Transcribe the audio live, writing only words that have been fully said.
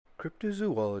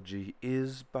Cryptozoology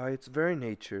is, by its very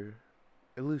nature,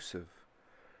 elusive.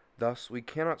 Thus, we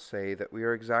cannot say that we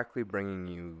are exactly bringing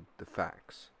you the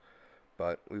facts,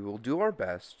 but we will do our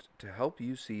best to help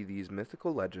you see these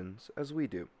mythical legends as we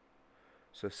do.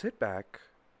 So sit back,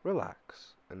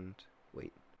 relax, and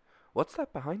wait. What's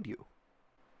that behind you?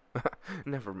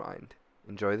 Never mind.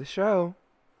 Enjoy the show.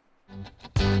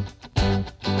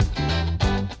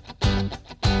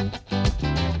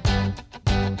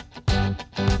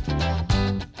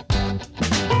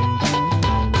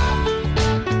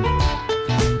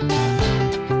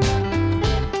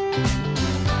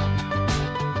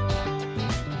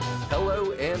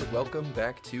 Hello and welcome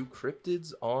back to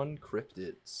Cryptids on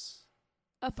Cryptids.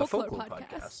 A folklore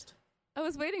podcast. I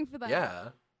was waiting for that. Yeah.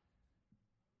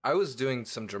 I was doing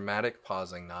some dramatic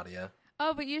pausing, Nadia.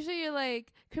 Oh, but usually you're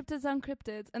like, cryptids on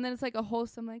cryptids, and then it's like a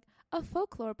wholesome, like, a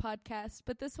folklore podcast.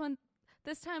 But this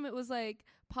time it was like,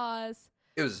 pause.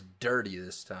 It was dirty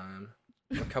this time.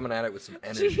 I'm coming at it with some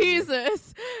energy.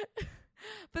 Jesus.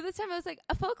 But this time I was like,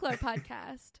 a folklore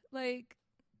podcast. Like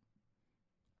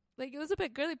it was a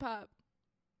bit girly pop.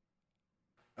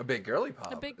 A bit girly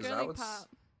pop? A bit girly pop.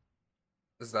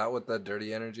 Is that what the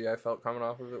dirty energy I felt coming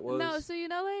off of it was? No, so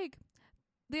like,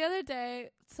 the other day,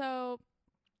 so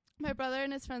my brother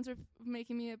and his friends were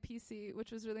making me a PC,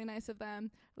 which was really nice of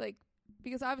them, like,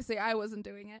 because obviously I wasn't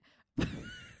doing it.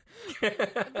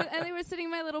 And they were sitting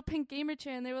in my little pink gamer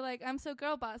chair, and they were like, I'm so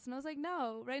girl boss. And I was like,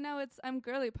 no, right now I'm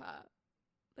girly pop.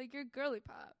 Like, you're girly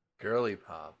pop. Girly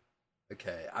pop.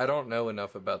 Okay, I don't know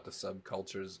enough about the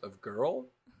subcultures of girl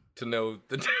to know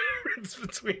the difference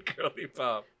between girly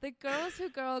pop. The girls who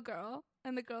girl,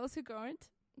 and the girls who gorn't.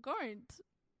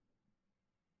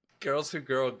 Girls who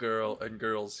girl, and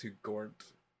girls who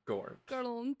gorn't.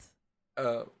 Girln't.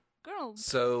 Girl.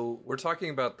 So, we're talking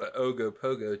about the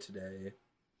Ogopogo today.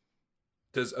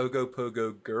 Does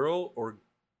Ogopogo girl or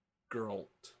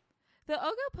girl't? The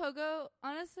Ogopogo,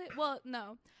 honestly, well,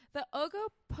 no. The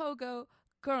Ogopogo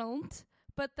girln't,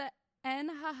 but the let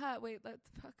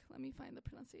me find the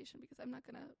pronunciation because I'm not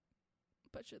going to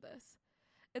butcher this.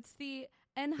 It's the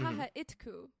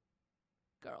aitkʷ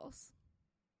girls.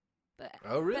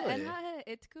 Oh, really? The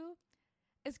aitkʷ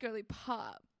is girly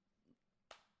pop.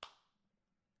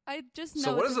 I just know.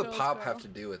 So what does the girl's pop girl. have to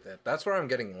do with it? That's where I'm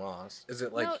getting lost. Is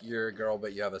it like you're a girl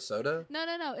but you have a soda?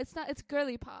 No. It's not. It's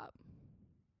girly pop.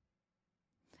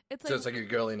 So it's like your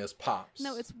girliness pops.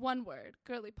 No, it's one word.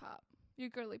 Girly pop. You're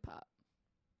girly pop.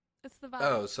 It's the vibe.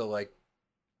 Oh, so like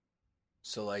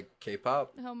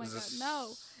K-pop? Oh my god,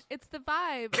 no. It's the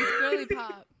vibe. It's girly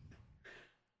pop.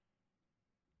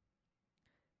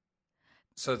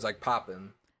 So it's like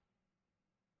poppin'.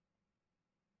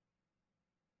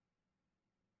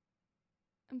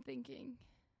 I'm thinking.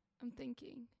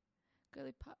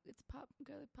 Girly pop. It's pop.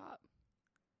 Girly pop.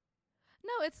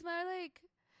 No, it's more like,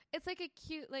 it's like a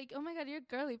cute, like, oh my god, you're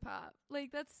girly pop.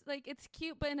 Like, that's, like, it's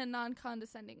cute, but in a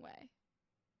non-condescending way.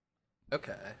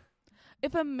 Okay.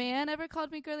 If a man ever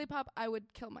called me girly pop, I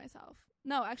would kill myself.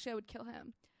 No, actually, I would kill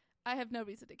him. I have no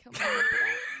reason to kill myself for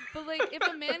that. But, like, if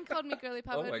a man called me girly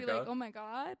pop, I'd be like, oh my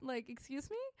god, like, excuse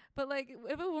me? But, like,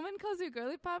 if a woman calls you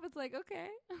girly pop, it's like, okay.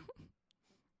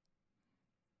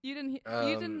 You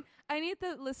didn't. I need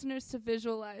the listeners to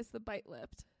visualize the bite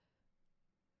lipped.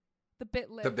 The bit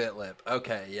lip. The bit lip.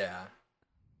 Okay, yeah.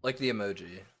 Like the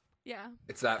emoji. Yeah.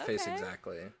 It's that face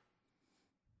exactly.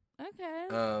 Okay.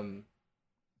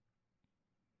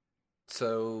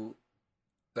 So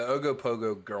the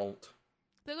Ogopogo girln't.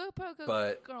 The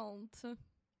Ogopogo girln't.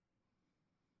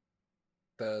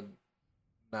 The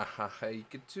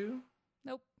Nahaikitsu?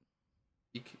 Nope.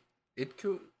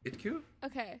 Aitkŭ?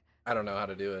 Okay. I don't know how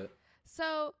to do it.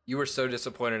 So you were so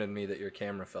disappointed in me that your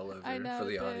camera fell over for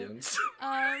the audience.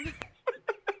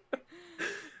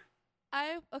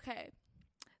 Okay.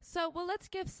 So, let's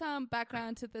give some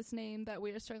background to this name that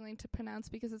we are struggling to pronounce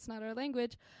because it's not our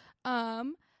language.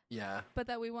 Yeah. But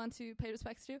that we want to pay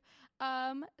respects to.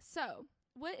 So,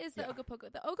 what is the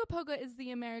Ogopogo? The Ogopogo is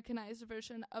the Americanized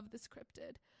version of this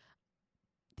cryptid.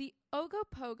 The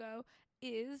Ogopogo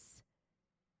is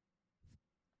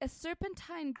a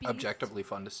serpentine beast. Objectively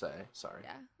fun to say. Sorry.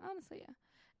 Yeah, honestly, yeah.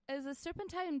 Is a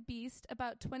serpentine beast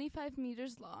about 25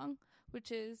 meters long,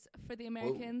 which is, for the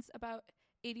Americans, about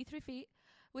 83 feet,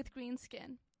 with green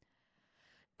skin.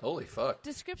 Holy fuck.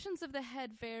 Descriptions of the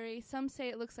head vary. Some say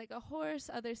it looks like a horse.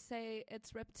 Others say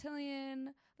it's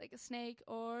reptilian, like a snake,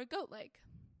 or goat-like.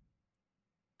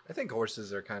 I think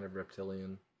horses are kind of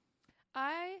reptilian.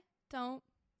 I don't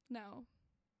know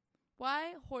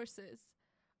why horses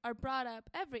are brought up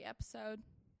every episode.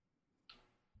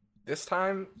 This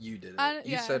time you did it.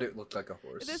 You yeah. said it looked like a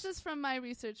horse. This is from my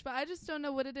research, but I just don't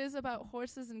know what it is about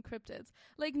horses and cryptids.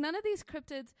 Like, none of these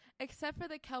cryptids, except for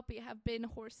the Kelpie, have been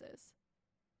horses.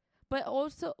 But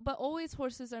always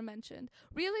horses are mentioned.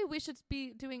 Really, we should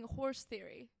be doing horse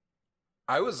theory.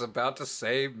 I was about to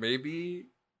say maybe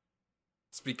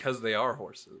it's because they are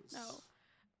horses. No.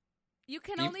 You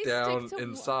can Deep only down stick to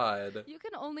inside. You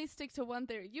can only stick to one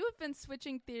theory. You have been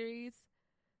switching theories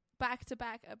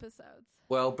back-to-back episodes.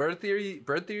 Well, bird theory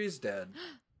is dead.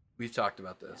 We've talked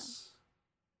about this. Yeah.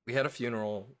 We had a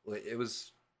funeral. It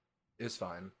was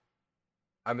fine.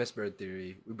 I miss bird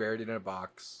theory. We buried it in a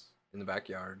box in the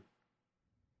backyard,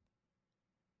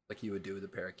 like you would do with a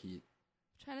parakeet.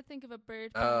 I'm trying to think of a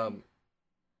bird.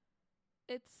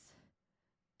 It's.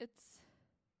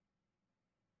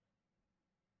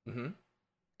 Mhm.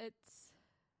 It's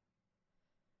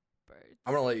birds.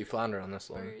 I'm gonna let you flounder on this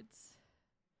one. Birds.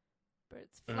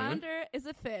 Flounder is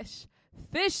a fish.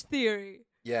 Fish theory.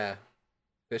 Yeah,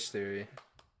 fish theory.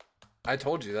 I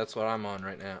told you that's what I'm on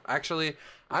right now. Actually,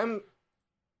 I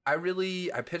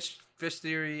pitched fish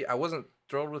theory. I wasn't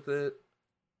thrilled with it.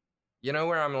 You know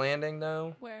where I'm landing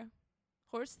though? Where?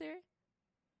 Horse theory?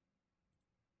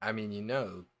 I mean, you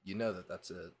know that's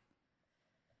it.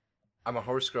 I'm a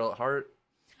horse girl at heart.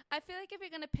 I feel like if you're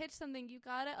going to pitch something, you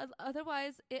got to,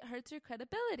 otherwise it hurts your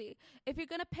credibility. If you're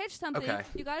going to pitch something,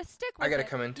 you got to stick with it. I got to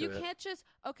come into it. You can't just,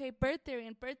 bird theory,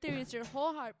 and bird theory is your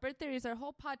whole heart. Bird theory is our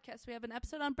whole podcast. We have an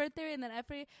episode on bird theory, and then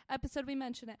every episode we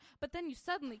mention it. But then you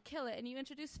suddenly kill it, and you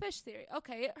introduce fish theory.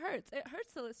 Okay, it hurts. It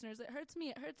hurts the listeners. It hurts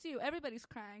me. It hurts you. Everybody's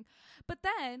crying. But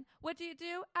then, what do?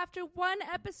 After one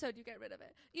episode, you get rid of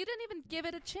it. You didn't even give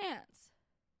it a chance.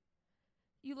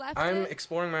 I'm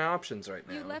exploring my options right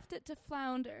now. You left it to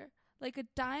flounder like a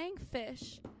dying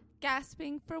fish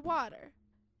gasping for water.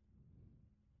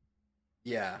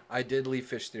 Yeah, I did leave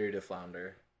fish theory to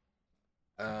flounder.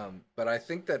 But I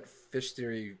think that fish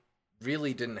theory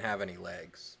really didn't have any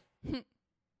legs. And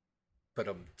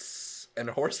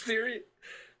horse theory?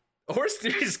 Horse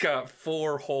theory's got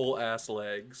 4 whole ass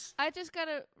legs. I just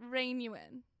gotta rein you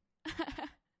in.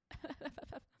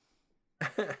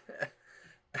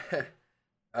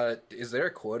 Is there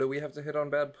a quota we have to hit on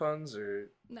bad puns, or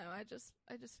no? I just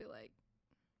feel like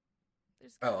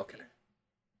there's. Okay.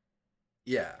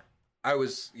 Yeah, I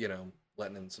was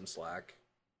letting in some slack.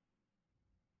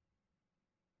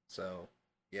 So,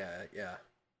 yeah.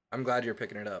 I'm glad you're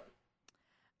picking it up.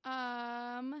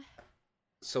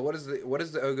 So what is the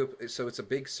Ogopogo? So it's a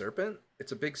big serpent.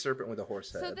 It's a big serpent with a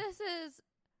horse head. So this is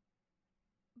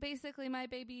basically my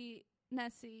baby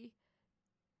Nessie.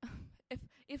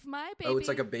 If my baby... Oh, it's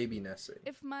like a baby Nessie.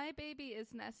 If my baby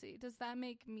is Nessie, does that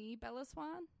make me Bella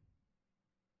Swan?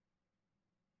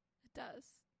 It does.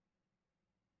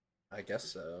 I guess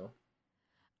so.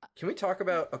 Can we talk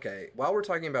about... Okay, while we're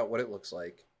talking about what it looks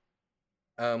like,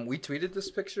 we tweeted this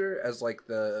picture as like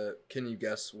the... Can you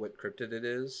guess what cryptid it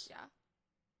is? Yeah.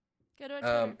 Go to our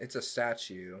Twitter. It's a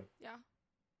statue. Yeah.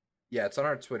 Yeah, it's on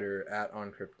our Twitter,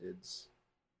 @OnCryptids.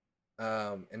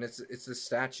 And it's this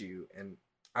statue, and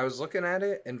I was looking at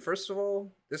it, and first of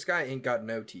all, this guy ain't got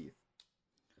no teeth.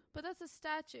 But that's a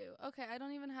statue. Okay, I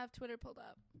don't even have Twitter pulled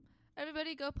up.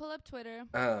 Everybody go pull up Twitter.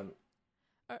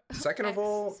 Second of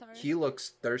all, he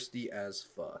looks thirsty as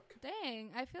fuck.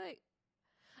 Dang, I feel like...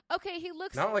 Okay, he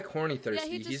looks... Not like horny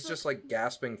thirsty, yeah, he's just like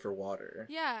gasping for water.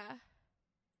 Yeah.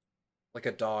 Like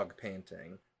a dog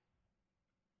panting.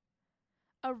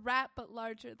 A rat but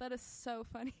larger. That is so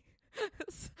funny.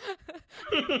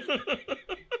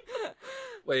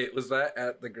 Wait, was that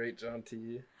at the Great John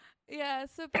T? Yeah,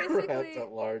 so basically, rat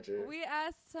but larger. We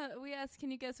asked,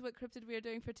 can you guess what cryptid we are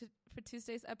doing for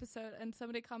Tuesday's episode? And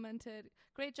somebody commented,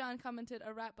 Great John commented,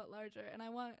 a rat but larger. And I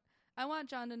want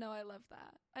John to know I love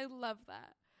that. I love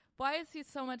that. Why is he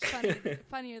so much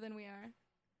funnier than we are?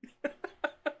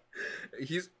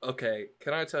 He's okay.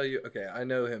 Can I tell you? Okay, I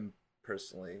know him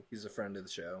personally. He's a friend of the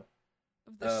show.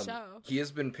 Of the show. He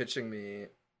has been pitching me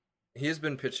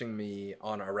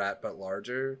on a rat but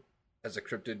larger as a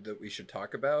cryptid that we should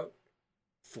talk about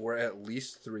for at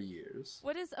least 3 years.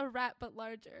 What is a rat but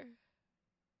larger?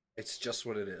 It's just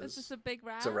what it is. It's just a big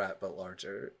rat. It's a rat but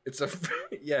larger. It's a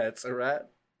rat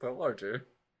but larger.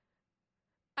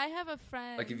 I have a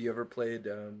friend. Like, have you ever played?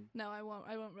 No, I won't.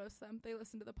 I won't roast them. They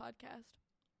listen to the podcast.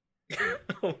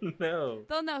 Oh no.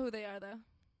 They'll know who they are though.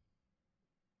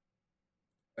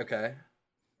 Okay.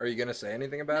 Are you gonna say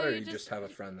anything about it, or you just have a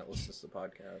friend that listens to the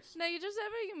podcast? No, you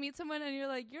meet someone and you're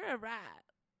like, you're a rat.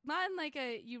 not in like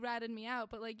a you ratted me out,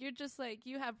 but like you're just like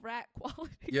you have rat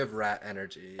qualities. You have rat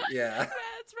energy. Yeah. Yeah,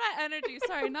 it's rat energy.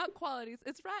 Sorry, not qualities.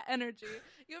 It's rat energy.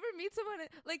 You ever meet someone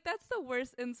like that's the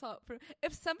worst insult for.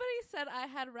 If somebody said I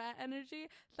had rat energy,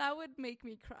 that would make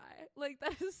me cry. Like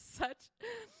that is such.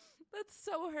 That's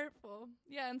so hurtful.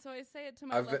 Yeah, and so I say it to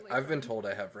my. I've been told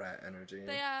I have rat energy.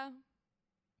 Yeah.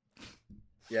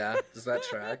 Yeah. Does that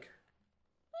track?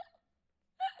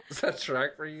 Does that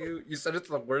track for you? You said it's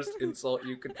the worst insult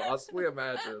you could possibly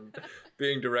imagine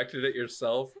being directed at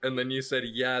yourself, and then you said,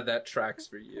 yeah, that tracks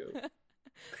for you.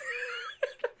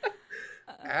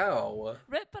 Ow.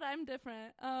 Rip, but I'm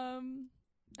different.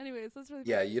 Anyways, that's really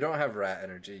Yeah, you don't have rat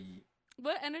energy.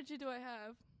 What energy do I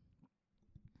have?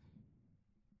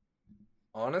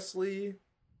 Honestly,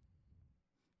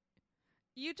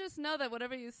 you just know that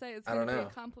whatever you say is going to be a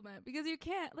compliment. Because you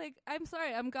can't, like, I'm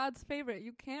sorry, I'm God's favorite.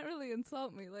 You can't really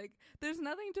insult me. Like, there's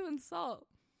nothing to insult.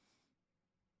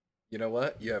 You know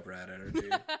what? You have rat energy.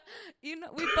 You know,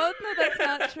 we both know that's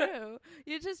not true.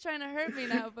 You're just trying to hurt me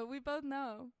now, but we both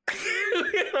know.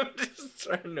 I'm just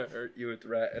trying to hurt you with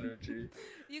rat energy.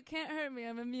 You can't hurt me.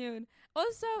 I'm immune.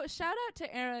 Also, shout out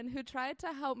to Aaron, who tried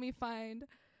to help me find...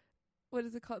 What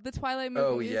is it called? The Twilight movies.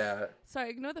 Oh, yeah. Sorry,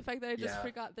 ignore the fact that I just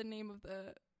forgot the name of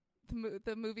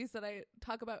the movies that I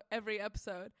talk about every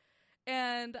episode.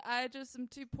 And I just am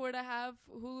too poor to have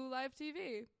Hulu Live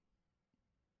TV.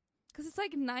 Because it's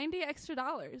like $90 extra.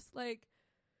 Like,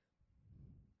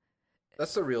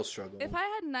 that's the real struggle. if I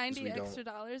had $90 extra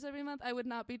every month, I would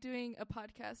not be doing a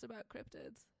podcast about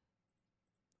cryptids.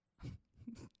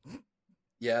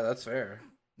 Yeah, that's fair.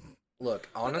 Look,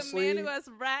 honestly... With a man who has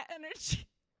rat energy.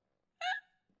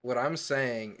 What I'm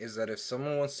saying is that if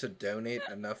someone wants to donate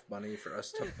enough money for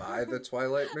us to buy the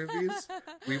Twilight movies,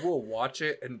 we will watch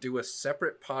it and do a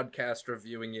separate podcast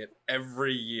reviewing it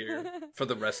every year for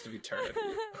the rest of eternity.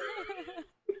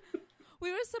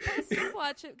 We were supposed to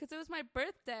watch it because it was my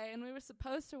birthday and we were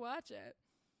supposed to watch it.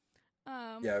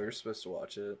 Yeah, we were supposed to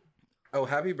watch it. Oh,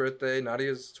 happy birthday.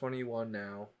 Nadia's 21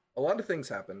 now. A lot of things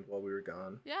happened while we were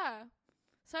gone. Yeah.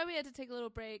 Sorry we had to take a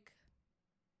little break.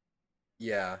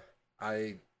 Yeah,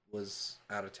 I was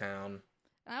out of town.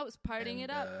 I was partying it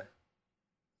up.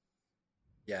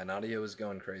 Yeah, Nadia was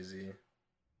going crazy.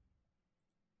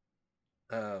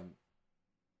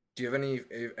 Do you have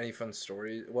any fun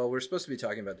stories? Well, we're supposed to be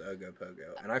talking about the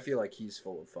Ogopogo, and I feel like he's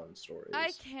full of fun stories.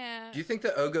 I can't. Do you think the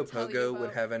Ogopogo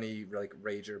would have any like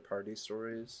rager party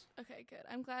stories? Okay, good.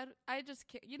 I'm glad. I just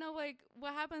can't. You know, like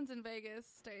what happens in Vegas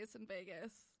stays in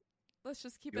Vegas. Let's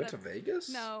just keep it. You went to Vegas?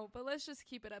 No, but let's just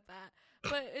keep it at that.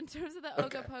 But in terms of the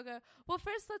Ogopogo, well,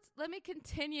 first let me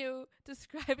continue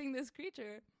describing this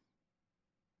creature.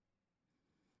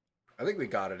 I think we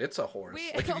got it. It's a horse.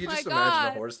 Like if you just God.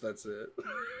 imagine a horse, that's it.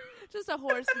 Just a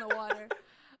horse in the water.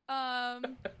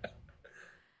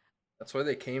 That's where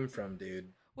they came from, dude.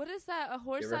 What is that? A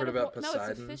horse? You ever heard about Poseidon? No,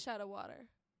 it's a fish out of water.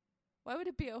 Why would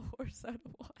it be a horse out of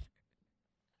water?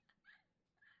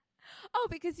 Oh,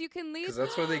 because you can lead. Because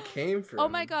that's where they came from. Oh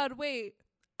my God! Wait,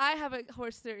 I have a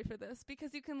horse theory for this.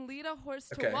 Because you can lead a horse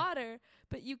to water,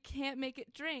 but you can't make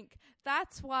it drink.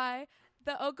 That's why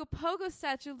the Ogopogo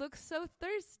statue looks so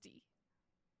thirsty.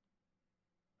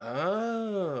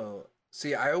 Oh.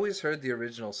 See, I always heard the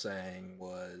original saying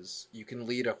was, you can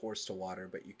lead a horse to water,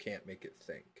 but you can't make it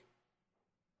think.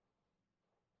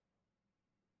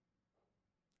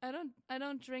 I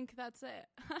don't drink, that's it.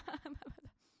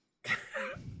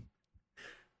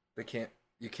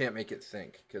 You can't make it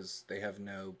think, because they have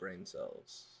no brain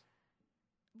cells.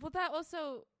 Well, that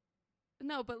also...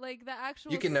 No, but like the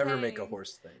actual You can never make a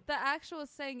horse think. The actual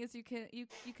saying is you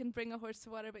can bring a horse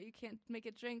to water, but you can't make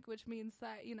it drink, which means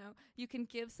that, you know, you can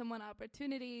give someone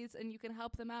opportunities and you can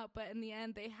help them out, but in the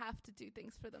end they have to do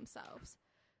things for themselves.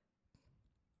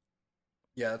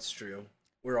 Yeah, that's true.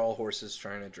 We're all horses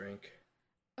trying to drink.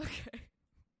 Okay.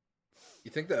 You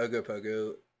think the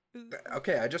Ogopogo...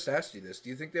 Okay, I just asked you this.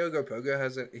 Do you think the Ogopogo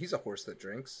has he's a horse that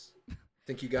drinks?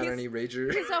 Think you got any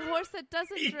rager? He's a horse that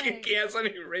doesn't drink. He has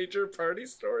any rager party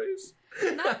stories?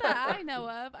 Not that I know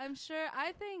of. I'm sure.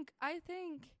 I think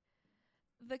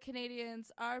the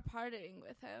Canadians are partying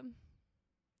with him.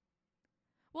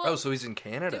 Well, so he's in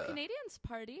Canada. Do Canadians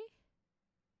party?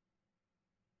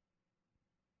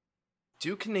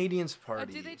 Do Canadians party? Or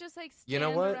do they just like stand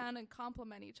around and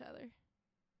compliment each other?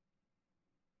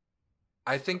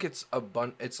 I think it's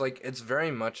it's very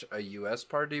much a US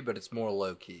party, but it's more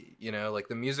low key. You know, like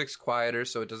the music's quieter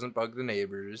so it doesn't bug the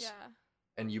neighbors. Yeah.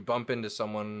 And you bump into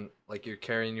someone, like you're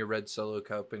carrying your red Solo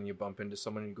cup and you bump into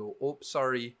someone and you go, "Oh,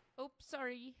 sorry." Oh,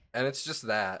 sorry. And it's just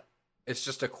that. It's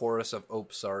just a chorus of "Oh,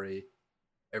 sorry."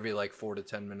 every like 4 to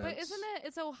 10 minutes. But isn't it?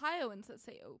 It's Ohioans that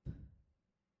say "ope."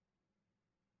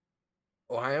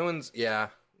 Ohioans, yeah.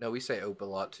 No, we say ope a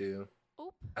lot too.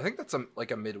 Ope. I think that's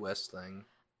like a Midwest thing.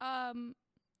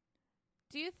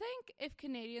 Do you think if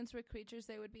Canadians were creatures,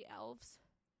 they would be elves?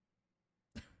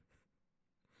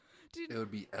 It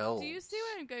would be elves. Do you see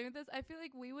where I'm going with this? I feel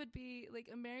like we would be like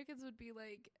Americans would be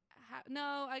like.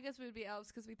 No, I guess we would be elves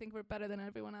because we think we're better than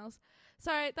everyone else.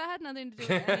 Sorry, that had nothing to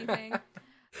do with anything.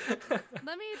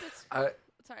 Let me just.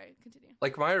 Sorry, continue.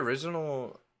 Like my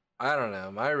original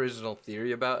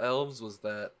theory about elves was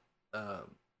that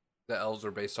the elves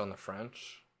were based on the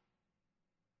French.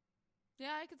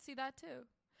 Yeah, I could see that too.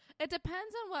 It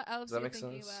depends on what elves you're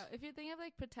thinking about. If you're thinking of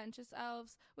like pretentious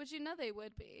elves, which you know they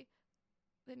would be,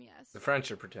 then yes. The French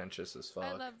are pretentious as fuck.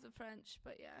 I love the French,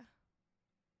 but yeah.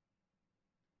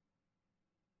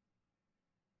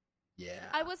 Yeah.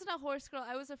 I wasn't a horse girl.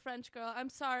 I was a French girl. I'm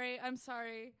sorry.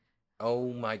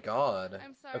 Oh my god.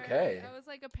 I'm sorry. Okay. I was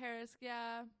like a Paris.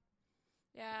 Yeah.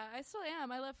 Yeah, I still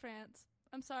am. I love France.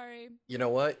 I'm sorry. You know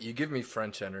what? You give me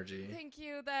French energy. Thank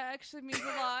you. That actually means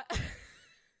a lot.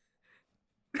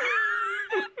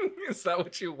 Is that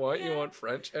what you want? Yeah, you want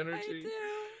French energy? I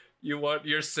do.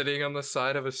 You're sitting on the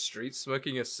side of a street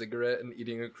smoking a cigarette and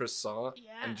eating a croissant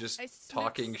and just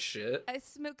talking shit. I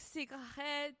smoke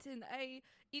cigarette and I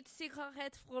eat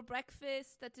cigarette for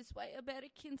breakfast. That is why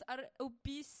Americans are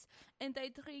obese. And I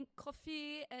drink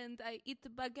coffee and I eat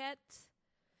baguette.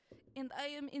 And I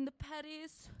am in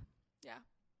Paris. Yeah.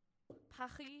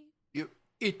 Paris. You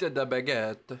eat the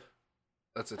baguette.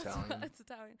 That's Italian. That's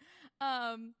Italian.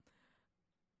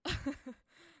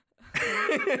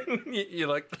 you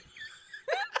like...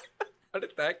 How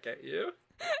did that get you?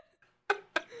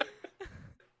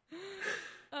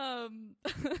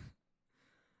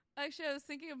 Actually, I was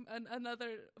thinking of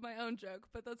my own joke,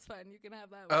 but that's fine. You can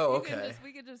have that one. Oh, okay.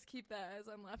 We can just keep that as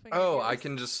I'm laughing. Oh, I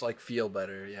can just like feel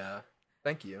better. Yeah.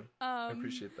 Thank you. I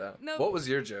appreciate that. No, what was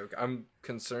your joke? I'm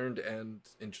concerned and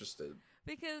interested.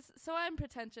 Because I'm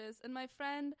pretentious, and my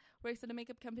friend works at a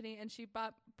makeup company, and she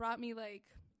brought me like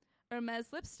Hermes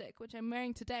lipstick, which I'm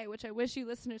wearing today, which I wish you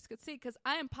listeners could see because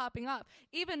I am popping up.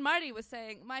 Even Marty was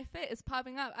saying my fit is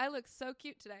popping up. I look so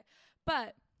cute today.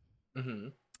 But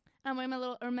I'm wearing my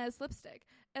little Hermes lipstick.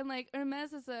 And like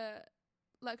Hermes is a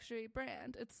luxury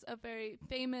brand. It's a very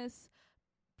famous,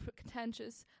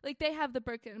 pretentious, like they have the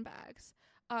Birkin bags.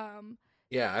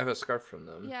 Yeah, I have a scarf from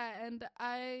them. Yeah, and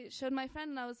I showed my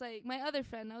friend, and I was like, my other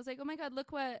friend, I was like, oh my God,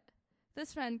 look what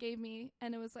this friend gave me,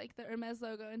 and it was like the Hermes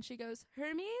logo, and she goes,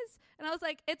 Hermes? And I was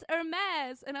like, it's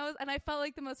Hermes, and I felt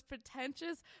like the most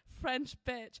pretentious French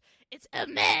bitch. It's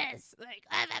Hermes, like,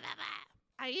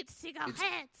 I eat cigarettes.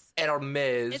 It's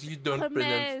Hermes, it's you don't Hermes.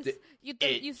 pronounce the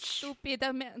You stupid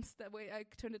American. That way I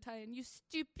turned Italian. You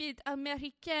stupid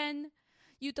American.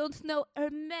 You don't know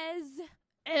Hermes.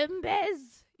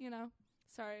 Hermes. You know.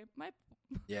 Sorry,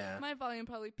 my volume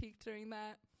probably peaked during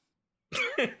that.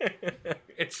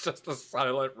 It's just a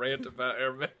silent rant about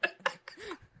Hermes.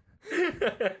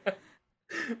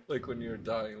 Like when you were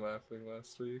dying laughing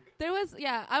last week. There was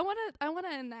I want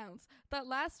to announce that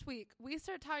last week we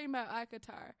started talking about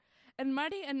aitkʷ, and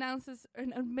Marty announces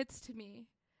and admits to me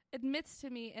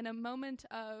in a moment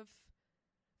of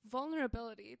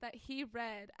vulnerability that he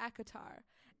read aitkʷ,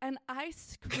 and I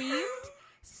screamed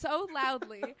so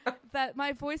loudly that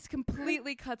my voice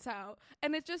completely cuts out,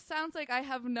 and it just sounds like I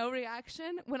have no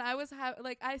reaction when I was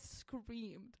I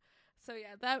screamed. So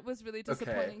yeah, that was really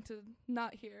disappointing to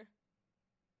not hear.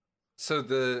 So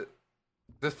the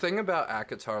thing about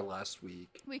aitkʷ last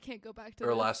week, we can't go back to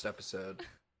or last episode.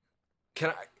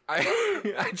 Can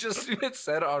I just need it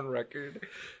said on record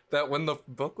that when the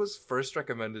book was first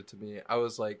recommended to me, I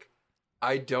was like,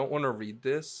 I don't want to read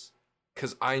this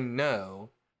because I know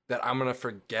that I'm gonna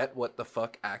forget what the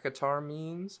fuck aitkʷ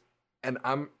means, and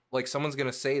I'm like, someone's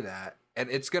gonna say that, and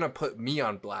it's gonna put me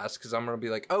on blast because I'm gonna be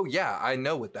like, oh yeah, I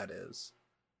know what that is,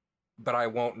 but I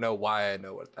won't know why I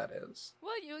know what that is.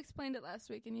 Well, you explained it last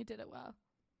week, and you did it well.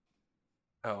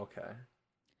 Oh, okay.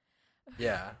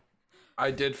 Yeah,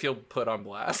 I did feel put on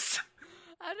blast.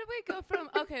 How did we go from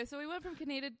so we went from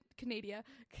Canada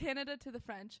to the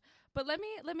French, but let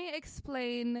me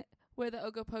explain where the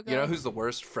Ogopogo. You know who's the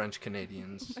worst? French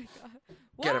Canadians. Oh my God.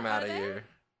 Get them out of here.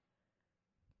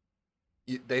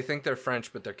 They think they're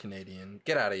French, but they're Canadian.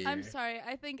 Get out of here. I'm sorry.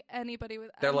 I think anybody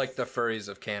with... They're like the furries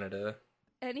of Canada.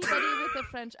 Anybody with a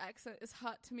French accent is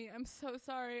hot to me. I'm so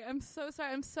sorry. I'm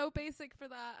so basic for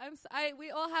that.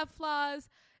 We all have flaws.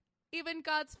 Even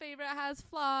God's favorite has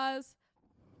flaws.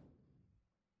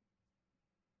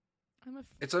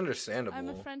 It's understandable. I'm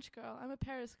a French girl. I'm a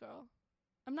Paris girl.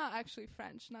 I'm not actually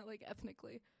French, not like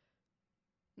ethnically.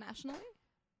 nationally.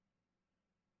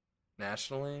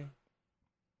 Nationally?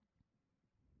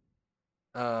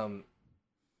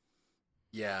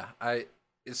 Yeah,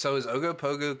 so is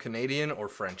Ogopogo Canadian or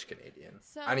French Canadian?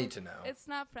 So I need to know. it's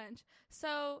not French.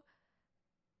 So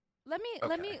let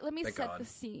Okay, me thank set God. the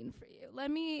scene for you.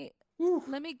 Let me Whew.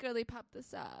 girly pop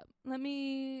this up. Let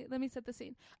me set the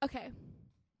scene. Okay.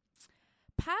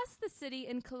 Past the city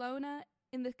in Kelowna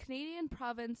in the Canadian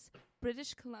province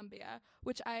British Columbia,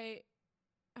 which I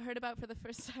heard about for the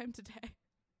first time today.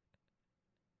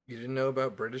 You didn't know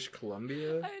about British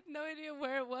Columbia? I had no idea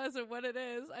where it was or what it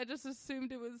is. I just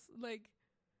assumed it was like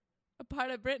a part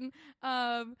of Britain.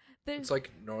 There's It's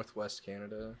like Northwest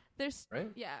Canada, there's right?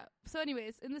 yeah. So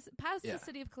anyways, in this past Yeah. the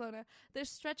city of Kelowna, there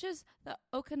stretches the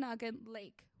Okanagan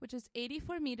Lake, which is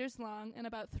 84 meters long and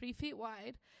about 3 feet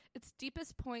wide. Its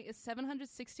deepest point is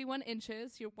 761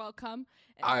 inches. You're welcome.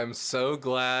 I'm so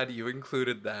glad you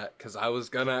included that because I was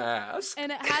gonna ask.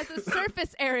 And it has a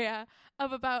surface area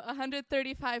of about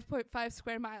 135.5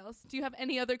 square miles. Do you have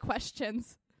any other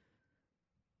questions?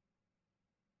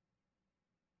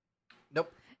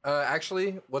 Nope.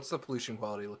 Actually, what's the pollution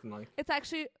quality looking like? It's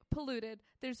actually polluted.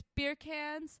 There's beer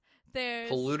cans. There's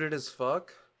Polluted as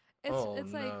fuck? It's no.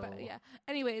 like yeah.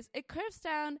 Anyways, it curves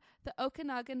down the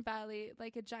Okanagan Valley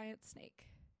like a giant snake.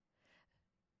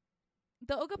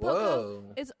 The Ogopogo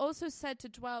Whoa. is also said to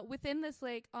dwell within this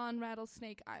lake on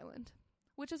Rattlesnake Island,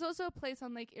 which is also a place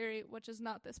on Lake Erie, which is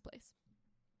not this place.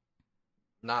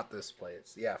 Not this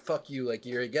place. Yeah, fuck you, Lake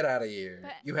Erie. Get out of here.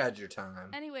 But You had your time.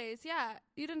 anyways, yeah,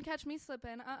 you didn't catch me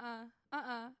slipping.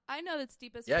 I know its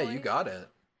deepest Yeah, point. you got it.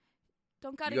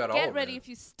 Don't gotta You got all get of ready it. if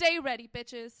you stay ready,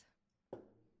 bitches.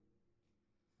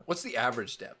 What's the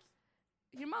average depth?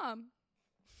 Your mom.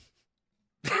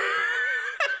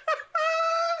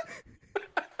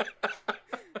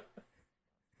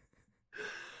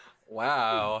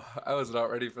 Wow, I was not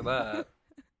ready for that.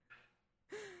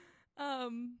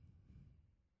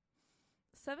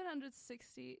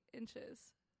 760 inches.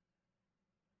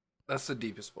 That's the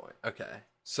deepest point. Okay.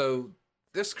 So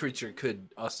this creature could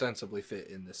ostensibly fit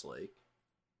in this lake.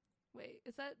 Wait,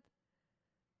 is that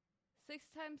 6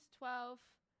 times 12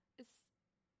 is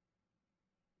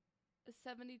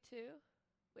 72?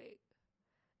 Wait,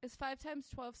 is 5 times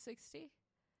 12 60?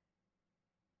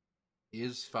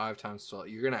 Is 5 times 12.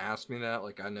 You're going to ask me that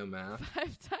like I know math? 5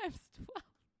 times 12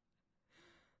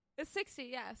 is 60,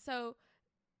 yeah. So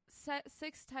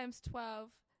 6 times 12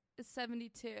 is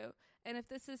 72. And if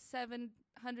this is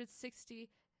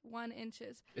 761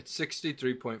 inches. It's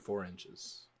 63.4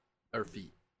 inches. Or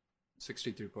feet.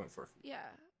 63.4 feet. Yeah.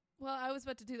 Well, I was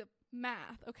about to do the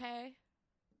math, okay?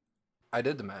 I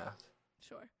did the math.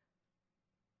 Sure.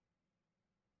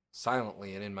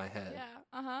 Silently and in my head. Yeah,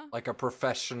 uh-huh. Like a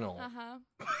professional. Uh-huh.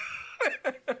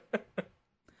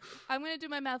 I'm going to do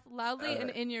my math loudly and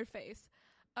in your face.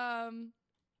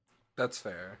 That's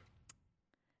fair.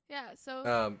 Yeah,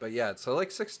 so... but yeah, so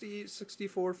like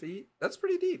 64 feet. That's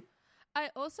pretty deep. I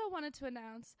also wanted to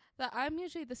announce that I'm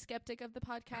usually the skeptic of the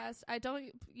podcast. I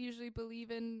don't usually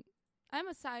believe in... I'm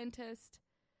a scientist.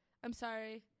 I'm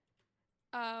sorry.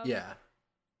 Yeah.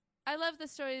 I love the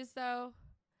stories, though.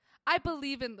 I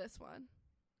believe in this one.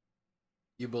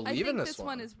 You believe in this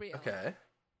one is real. Okay.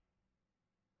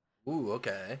 Ooh,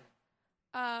 okay.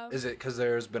 Um, Is it because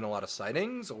there's been a lot of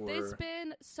sightings, or There's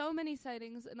been so many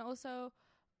sightings, and also,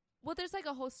 well, there's like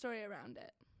a whole story around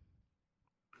it.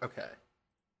 okay?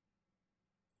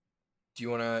 Do you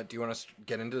wanna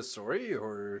get into the story,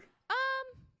 or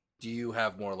do you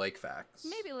have more lake facts?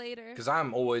 Maybe later. Because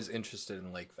I'm always interested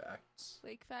in lake facts.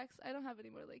 Lake facts? I don't have any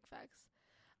more lake facts.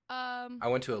 I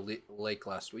went to a lake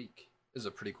last week. It was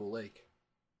a pretty cool lake.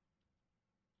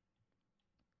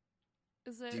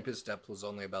 Deepest depth was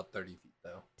only about 30 feet,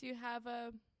 though. Do you have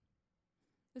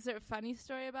is there a funny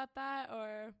story about that,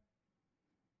 or?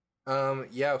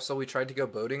 Yeah, so we tried to go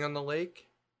boating on the lake,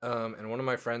 and one of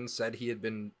my friends said he had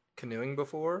been canoeing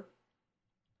before,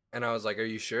 and I was like, "Are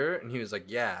you sure?" And he was like,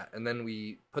 "Yeah." And then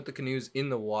we put the canoes in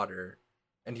the water,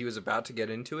 and he was about to get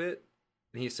into it,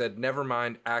 and he said, "Never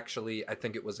mind, actually, I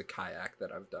think it was a kayak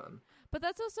that I've done." But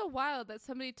that's also wild that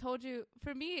somebody told you.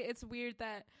 For me, it's weird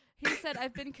that he said,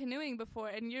 "I've been canoeing before,"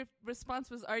 and your response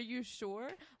was, "Are you sure?"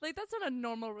 Like, that's not a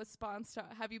normal response to,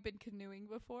 "Have you been canoeing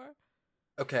before?"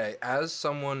 Okay, as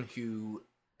someone who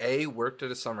worked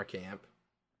at a summer camp,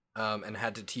 and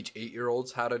had to teach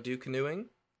 8-year-olds how to do canoeing,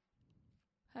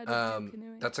 How do you do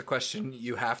canoeing? that's a question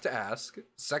you have to ask.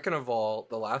 Second of all,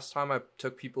 the last time I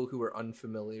took people who were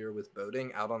unfamiliar with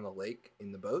boating out on the lake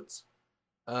in the boats,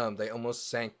 they almost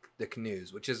sank the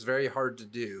canoes, which is very hard to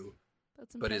do,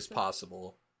 That's but is impressive.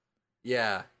 possible.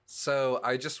 Yeah, So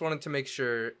I just wanted to make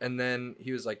sure. And then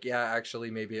he was like, yeah,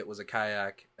 actually, maybe it was a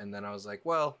kayak. And then I was like,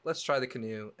 well, let's try the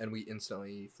canoe. And we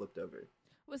instantly flipped over.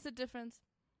 What's the difference?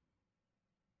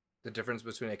 The difference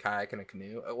between a kayak and a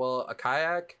canoe? Well, a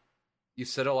kayak, you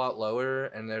sit a lot lower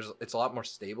and it's a lot more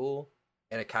stable.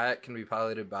 And a kayak can be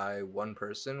piloted by one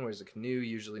person, whereas a canoe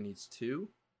usually needs two.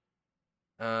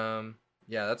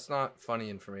 Yeah, that's not funny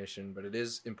information, but it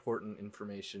is important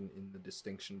information in the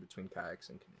distinction between kayaks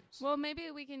and canoes. Well,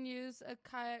 maybe we can use a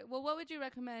kayak. Well, what would you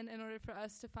recommend in order for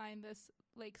us to find this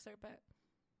lake serpent?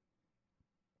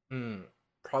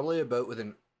 Probably a boat with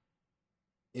an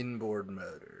inboard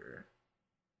motor.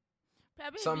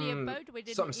 Probably a boat with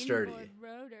an something sturdy. inboard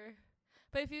rotor.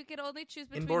 But if you could only choose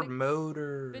Inboard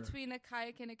motor between a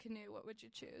kayak and a canoe, what would you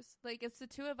choose? Like, it's the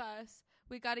two of us.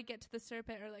 We got to get to the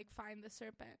serpent or like find the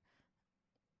serpent.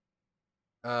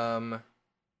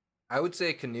 I would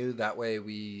say canoe. That way,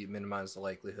 we minimize the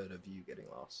likelihood of you getting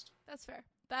lost. That's fair.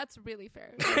 That's really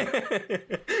fair.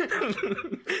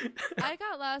 I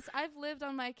got lost. I've lived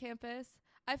on my campus.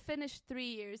 I finished 3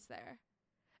 years there,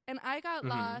 and I got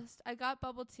lost. I got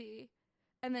bubble tea,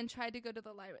 and then tried to go to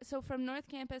the library. So from North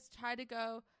Campus, tried to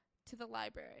go to the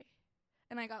library,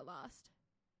 and I got lost.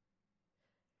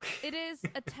 It is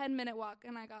a 10-minute walk,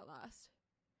 and I got lost.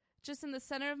 Just in the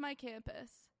center of my campus.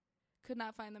 Could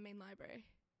not find the main library.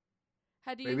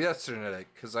 Maybe that's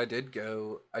genetic, because I did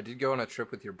go on a trip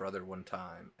with your brother one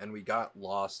time, and we got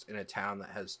lost in a town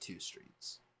that has 2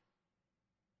 streets.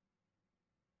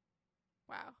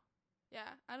 Wow. Yeah,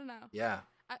 I don't know. Yeah.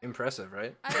 Impressive,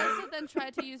 right? I also then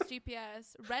tried to use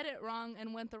GPS, read it wrong,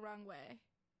 and went the wrong way.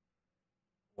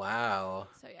 Wow.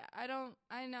 So yeah,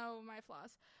 I know my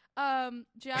flaws.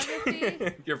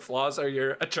 Geography. Your flaws are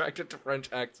you're attracted to French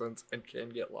accents and can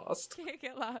get lost. Can't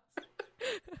get lost.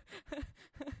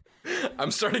 I'm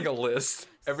starting a list.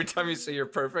 Every time you say you're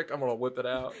perfect, I'm going to whip it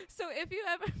out. So if you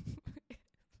ever...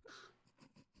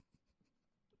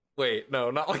 Wait, no,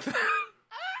 not like that.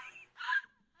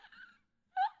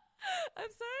 I'm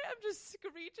sorry, I'm just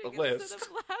screeching The list. instead of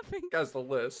laughing. Guys, the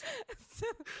list. I'm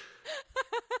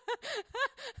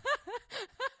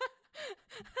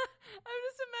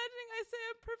just imagining I say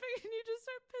I'm perfect and you just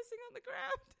start pissing on the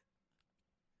ground.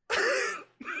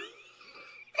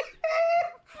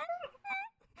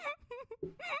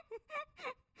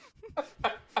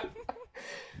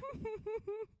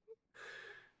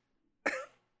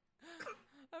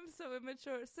 I'm so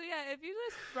immature. So yeah, if you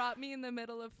just brought me in the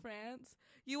middle of France,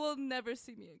 you will never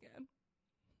see me again.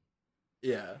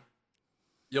 Yeah.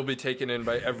 You'll be taken in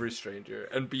by every stranger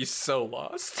and be so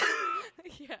lost.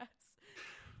 Yes.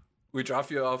 We drop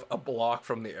you off a block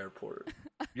from the airport.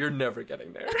 You're never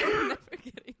getting there. I'm never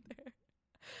getting there.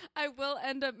 I will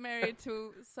end up married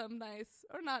to some nice,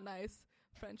 or not nice,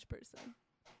 French person.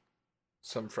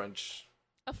 Some French.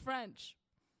 A French.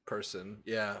 Person.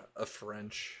 Yeah, a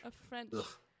French. A French.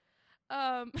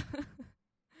 Ugh.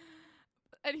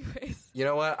 Anyways. You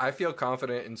know what? I feel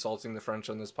confident insulting the French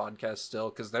on this podcast still,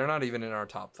 because they're not even in our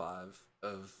top 5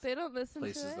 of they don't listen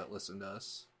places to it? that listen to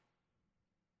us.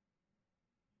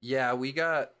 Yeah, we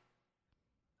got...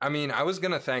 I mean, I was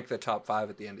going to thank the top 5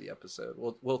 at the end of the episode.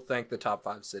 We'll thank the top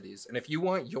 5 cities. And if you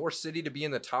want your city to be in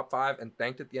the top 5 and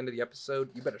thanked at the end of the episode,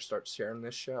 you better start sharing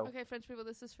this show. Okay, French people,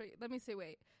 this is for you. Let me say,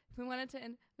 wait. If we wanted to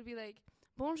end, it would be like,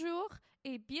 Bonjour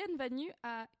et bienvenue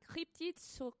à Cryptides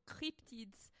sur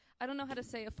Cryptides. I don't know how to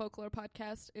say a folklore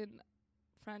podcast in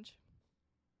French.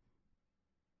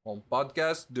 Un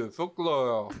podcast de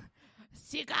folklore.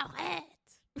 Cigarette.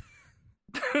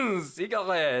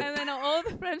 Cigarette. And then all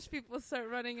the French people start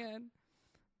running in.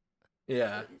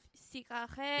 Yeah.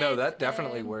 Cigarette. No, that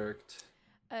definitely worked.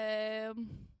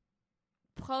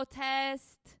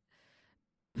 Protest.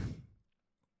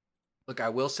 Look, I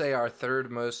will say our third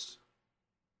most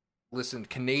listened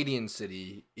Canadian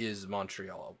city is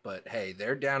Montreal, but hey,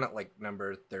 they're down at like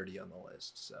number 30 on the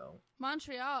list, so.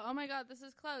 Montreal. Oh my god, this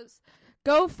is close.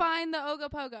 Go find the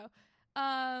Ogopogo.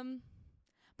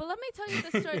 But let me tell you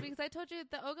the story because I told you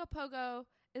the Ogopogo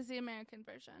is the American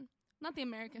version. Not the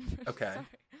American version. Okay. Sorry.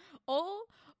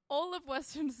 All of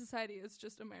Western society is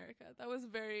just America. That was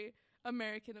very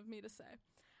American of me to say.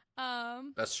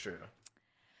 That's true.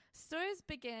 Stories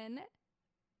begin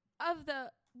of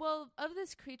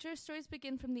this creature. Stories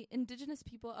begin from the indigenous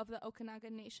people of the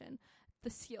Okanagan Nation, the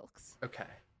Syilx. Okay.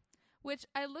 Which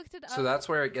I looked it up. So that's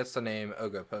where it gets the name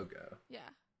Ogopogo. Yeah.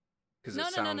 Because it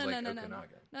sounds like Okanagan.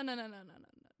 No.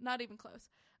 Not even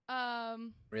close.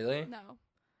 Really? No.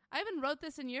 I even wrote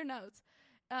this in your notes.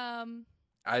 I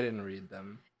didn't read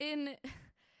them. I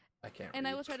can't read. And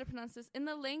I will try to pronounce this. In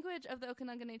the language of the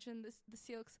Okanagan Nation, the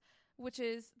Syilx, which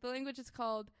is, the language is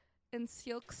called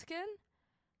Insyilxkin.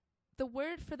 the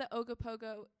word for the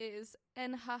Ogopogo is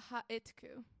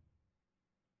aitkŭ.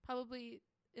 Probably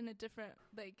in a different,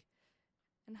 like,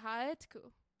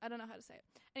 aitkŭ. I don't know how to say it.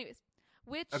 Anyways,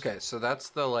 which... Okay, so that's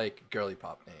the, like, girly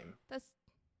pop name.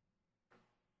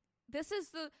 This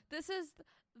is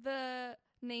the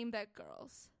name that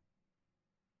girls.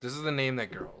 This is the name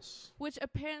that girls. Which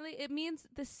apparently it means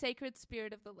the sacred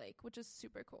spirit of the lake, which is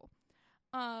super cool.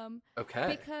 Okay.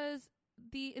 Because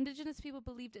the indigenous people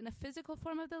believed in a physical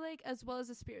form of the lake as well as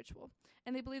a spiritual.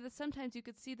 And they believed that sometimes you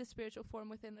could see the spiritual form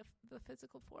within the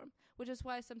physical form, which is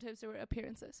why sometimes there were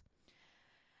appearances.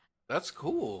 That's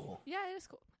cool. Yeah, it is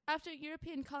cool. After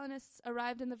European colonists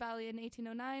arrived in the valley in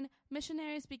 1809,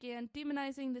 missionaries began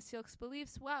demonizing the Sioux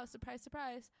beliefs. Wow, surprise,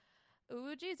 surprise.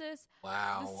 Ooh, Jesus.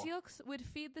 Wow. The Sioux would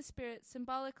feed the spirit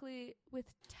symbolically with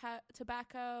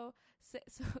tobacco. So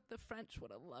the French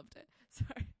would have loved it.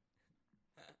 Sorry.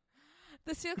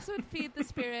 The Sioux would feed the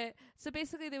spirit. So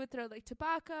basically they would throw like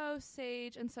tobacco,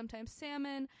 sage, and sometimes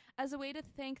salmon as a way to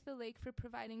thank the lake for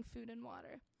providing food and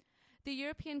water. The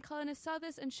European colonists saw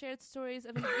this and shared stories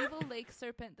of an evil lake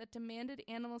serpent that demanded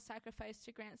animal sacrifice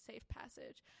to grant safe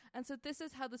passage. And so this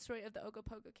is how the story of the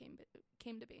Ogopogo came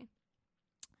to be.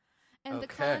 And the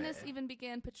colonists even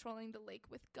began patrolling the lake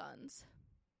with guns.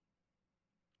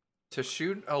 To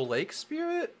shoot a lake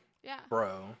spirit? Yeah.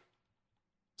 Bro.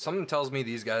 Something tells me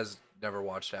these guys never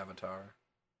watched Avatar.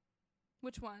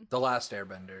 Which one? The Last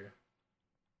Airbender.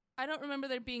 I don't remember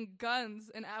there being guns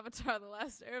in Avatar: The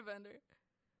Last Airbender.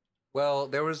 Well,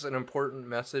 there was an important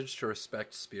message to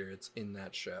respect spirits in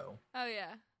that show. Oh,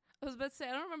 yeah. I was about to say,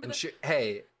 I don't remember And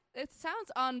hey. It sounds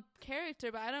on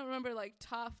character, but I don't remember, like,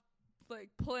 Toph, like,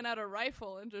 pulling out a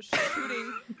rifle and just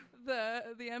shooting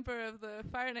the Emperor of the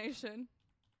Fire Nation.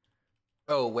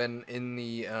 Oh, when in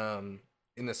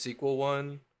the sequel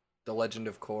one, The Legend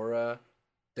of Korra,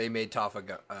 they made Toph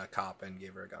a cop and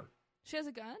gave her a gun. She has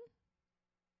a gun?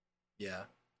 Yeah.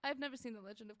 I've never seen The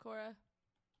Legend of Korra.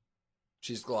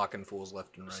 She's glocking fools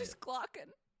left and right. She's glocking.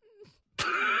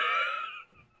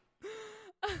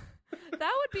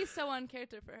 That would be so on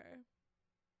character for her.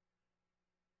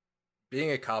 Being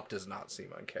a cop does not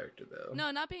seem on character, though. No,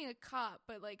 not being a cop,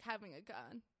 but, like, having a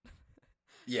gun.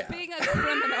 Yeah. Being a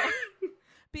criminal.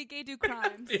 Be gay, do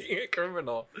crimes. Being a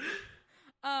criminal.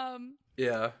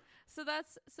 Yeah. So that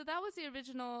was the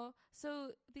original.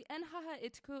 So the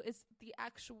aitkŭ is the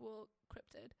actual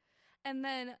cryptid. And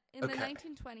then in the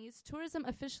 1920s, tourism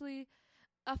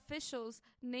officials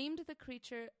named the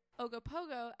creature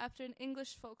Ogopogo after an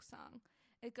English folk song.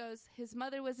 It goes, his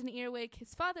mother was an earwig,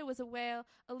 his father was a whale,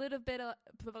 a little bit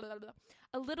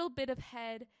of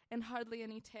head, and hardly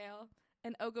any tail.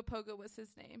 And Ogopogo was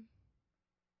his name.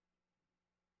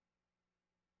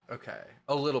 Okay,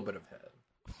 a little bit of head.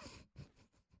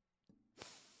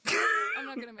 I'm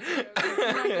not gonna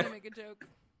make a joke.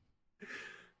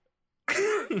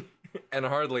 And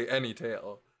hardly any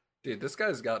tail. Dude, this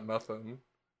guy's got nothing.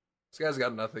 This guy's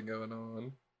got nothing going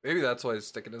on. Maybe that's why he's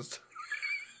sticking his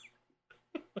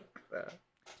like that.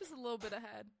 Just a little bit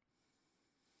ahead.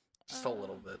 Just a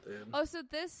little bit, dude. Oh, so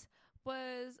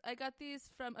I got these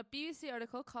from a BBC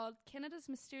article called Canada's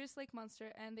Mysterious Lake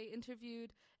Monster, and they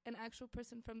interviewed an actual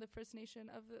person from the First Nation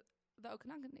of the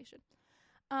Okanagan Nation.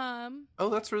 Oh,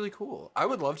 that's really cool. I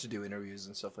would love to do interviews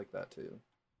and stuff like that, too.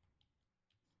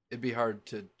 It'd be hard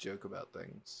to joke about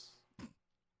things.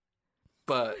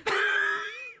 But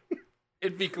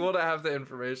it'd be cool to have the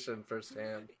information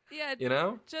firsthand. Yeah. You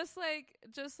know? Just like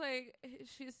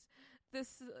she's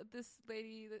this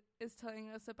lady that is telling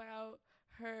us about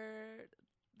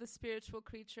the spiritual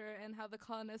creature and how the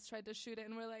colonists tried to shoot it,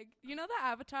 and we're like, you know the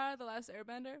Avatar, The Last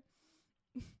Airbender?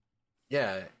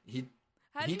 Yeah, he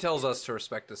tells us to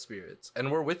respect the spirits,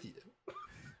 and we're with you.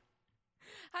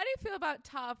 How do you feel about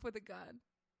Toph with a gun?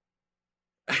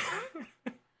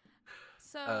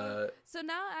 So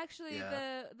now actually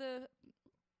the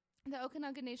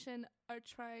Okanagan Nation are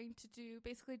trying to do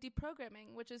basically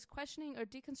deprogramming, which is questioning or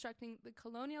deconstructing the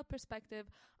colonial perspective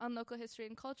on local history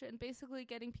and culture, and basically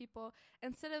getting people,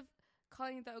 instead of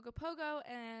calling it the Ogopogo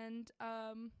and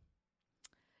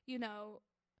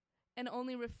and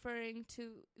only referring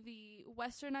to the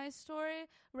westernized story,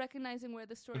 recognizing where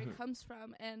the story comes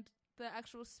from and the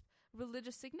actual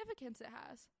religious significance it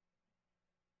has.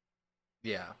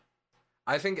 Yeah.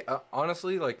 I think,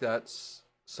 honestly, like, that's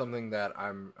something that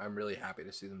I'm really happy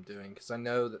to see them doing, because I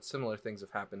know that similar things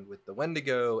have happened with the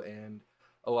Wendigo and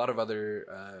a lot of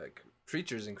other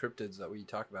creatures and cryptids that we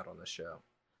talk about on this show.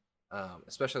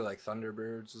 Especially, like,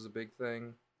 Thunderbirds is a big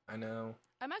thing, I know.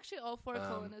 I'm actually all for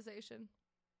colonization.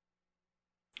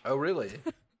 Oh, really?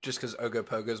 Just because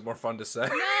Ogopogo is more fun to say?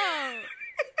 No!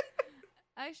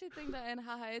 I actually think that in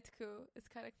aitkʷ is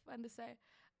kind of fun to say.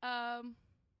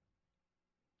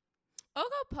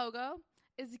 Ogopogo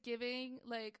is giving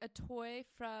like a toy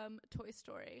from Toy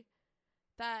Story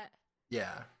that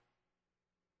Yeah.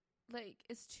 like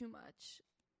is too much.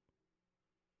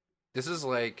 This is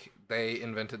like they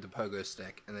invented the pogo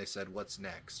stick and they said, what's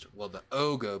next? Well, the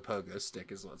Ogopogo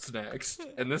stick is what's next.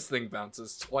 And this thing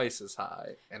bounces twice as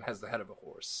high and has the head of a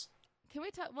horse. Can we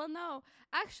talk? Well, no.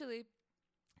 Actually,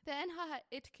 the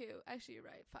aitkʷ, actually, you're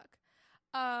right. Fuck.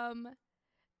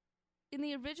 In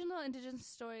the original indigenous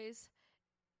stories,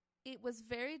 it was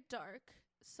very dark.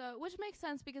 So, which makes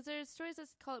sense because there's stories that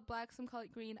call it black, some call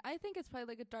it green. I think it's probably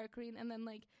like a dark green, and then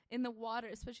like in the water,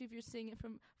 especially if you're seeing it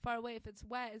from far away, if it's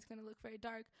wet, it's gonna look very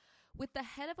dark. With the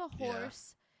head of a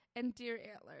horse and deer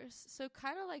antlers, so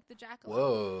kind of like the jackalope.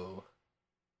 Whoa,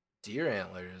 deer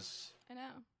antlers. I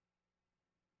know.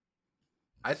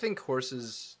 I think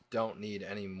horses don't need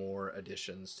any more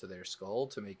additions to their skull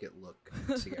to make it look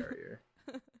scarier.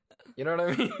 You know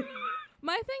what I mean?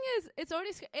 My thing is, it's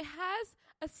already it has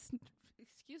a.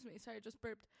 Excuse me, sorry, I just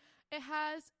burped. It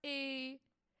has a.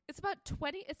 It's about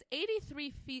 20. It's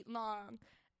 83 feet long.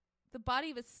 The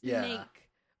body of a snake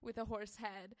with a horse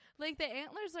head. Like the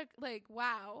antlers are like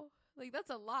wow. Like that's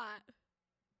a lot.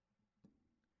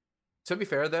 To be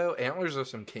fair though, antlers are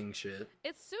some king shit.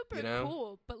 It's super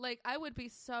cool, but like I would be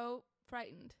so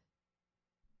frightened.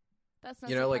 That's not.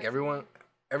 You know, like everyone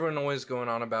always going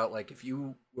on about like if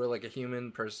you were like a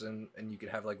human person and you could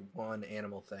have like one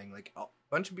animal thing, like a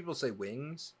bunch of people say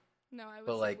wings. No, I would.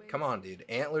 But say like, wings. come on, dude,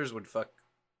 antlers would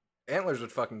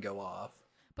fucking go off.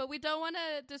 But we don't want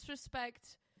to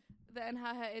disrespect the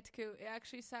aitkʷ. It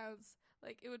actually sounds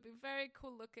like it would be very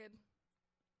cool looking.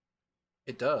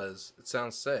 It does. It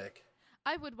sounds sick.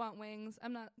 I would want wings.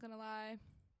 I'm not gonna lie.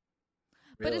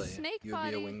 Really? But a snake You'd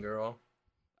body. be a wing girl.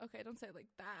 Okay, don't say it like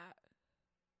that.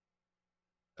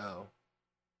 Oh,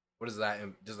 what does that?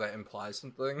 Does that imply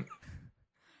something?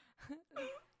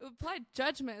 It implied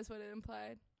judgment is what it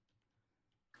implied.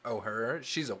 Oh, her?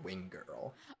 She's a wing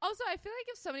girl. Also, I feel like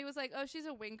if somebody was like, "Oh, she's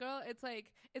a wing girl," it's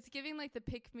like it's giving like the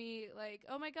pick me, like,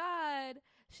 "Oh my god,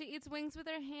 she eats wings with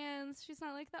her hands. She's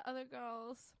not like the other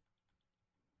girls."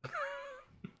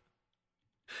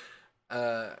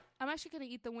 I'm actually gonna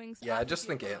eat the wings. Yeah, I just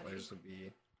think antlers would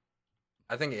be.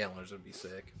 I think antlers would be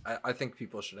sick. I think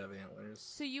people should have antlers.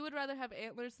 So you would rather have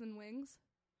antlers than wings?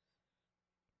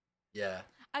 Yeah.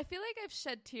 I feel like I've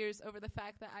shed tears over the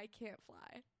fact that I can't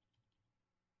fly.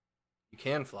 You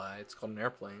can fly. It's called an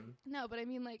airplane. No, but I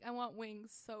mean, like, I want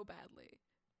wings so badly.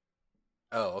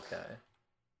 Oh, okay.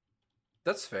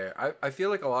 That's fair. I feel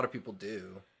like a lot of people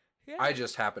do. Yeah. I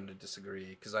just happen to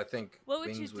disagree because I think what would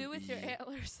you wings do with your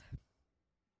antlers?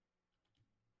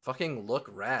 Fucking look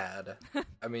rad.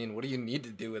 I mean, what do you need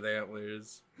to do with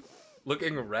antlers?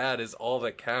 Looking rad is all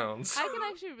that counts. I can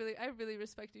actually I really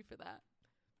respect you for that.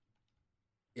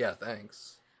 Yeah,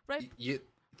 thanks. Right. You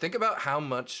think about how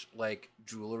much like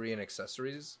jewelry and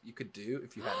accessories you could do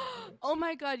if you had antlers. Oh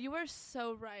my god, you are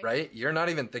so right. Right? You're not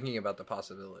even thinking about the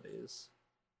possibilities.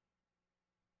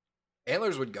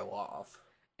 Antlers would go off.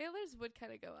 Antlers would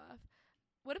kind of go off.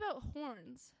 What about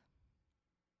horns?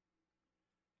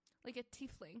 Like a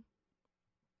tiefling.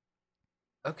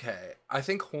 Okay, I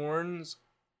think horns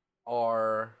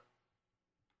are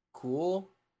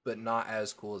cool, but not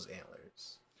as cool as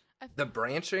antlers. The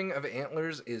branching of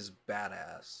antlers is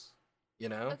badass, you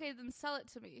know? Okay, then sell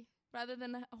it to me rather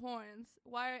than horns.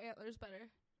 Why are antlers better?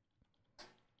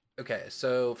 Okay,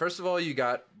 so first of all, you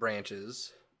got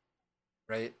branches,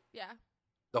 right? Yeah.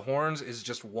 The horns is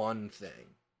just one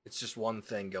thing. It's just one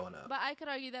thing going up. But I could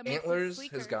argue that makes antlers it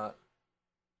sleeker. has got.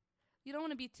 You don't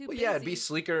want to be too Well, busy. yeah, it'd be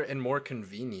sleeker and more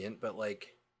convenient, but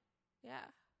like. Yeah.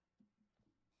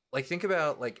 Like think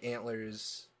about like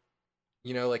antlers.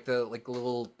 You know, like the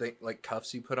little thing, like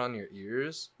cuffs you put on your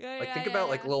ears. Yeah, like think about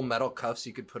like little metal cuffs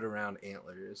you could put around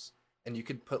antlers, and you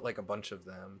could put like a bunch of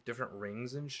them, different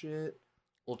rings and shit,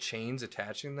 little chains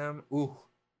attaching them. Ooh.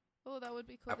 Oh, that would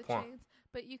be cool. The chains,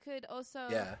 but you could also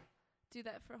do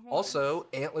that for horns. Also,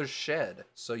 antlers shed,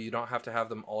 so you don't have to have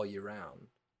them all year round.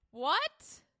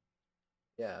 What?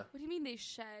 Yeah. What do you mean they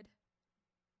shed?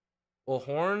 Well,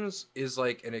 horns is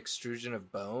like an extrusion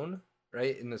of bone,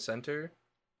 right, in the center.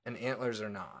 And antlers are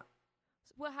not.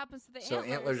 So what happens to the antlers?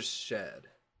 So antlers shed.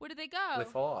 Where do they go? They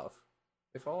fall off.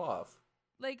 They fall off.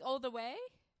 Like all the way?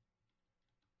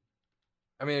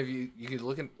 I mean, if you could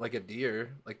look at like a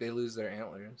deer, like they lose their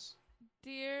antlers.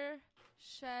 Deer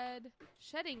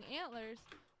shedding antlers.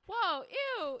 Whoa!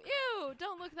 Ew!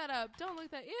 Don't look that up. Don't look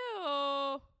that.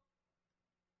 Ew!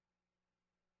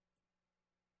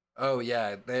 Oh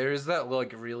yeah, there is that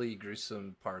like really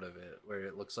gruesome part of it where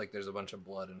it looks like there's a bunch of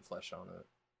blood and flesh on it.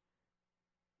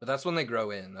 But that's when they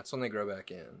grow in. That's when they grow back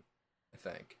in, I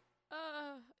think.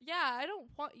 Yeah, I don't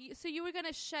want you. So you were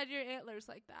gonna shed your antlers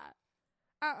like that?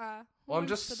 Well, I'm Horns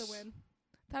just for the win.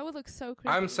 That would look so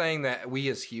creepy. I'm saying that we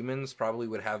as humans probably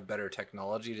would have better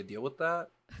technology to deal with that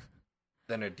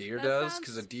than a deer That does, sounds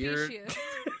because a deer specious.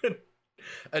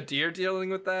 a deer dealing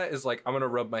with that is like I'm gonna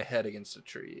rub my head against a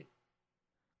tree.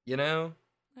 You know?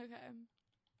 Okay.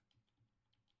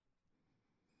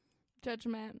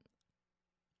 Judgment.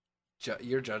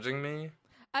 You're judging me?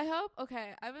 I hope. Okay,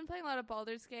 I've been playing a lot of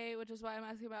Baldur's Gate, which is why I'm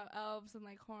asking about elves and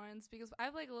like horns, because I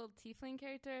have like a little tiefling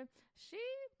character. She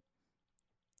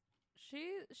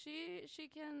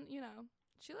can,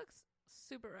 she looks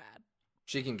super rad.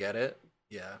 She can get it?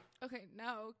 Yeah. Okay,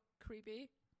 no, creepy.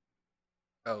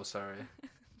 Oh, sorry.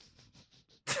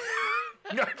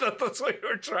 I thought that's what you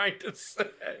were trying to say.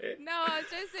 No, I was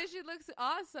trying to say she looks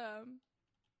awesome.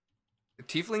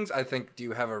 Tieflings, I think,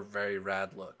 do have a very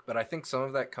rad look, but I think some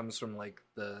of that comes from like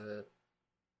the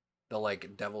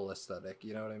like devil aesthetic.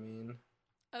 You know what I mean?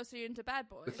 Oh, so you're into bad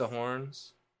boys with the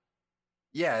horns?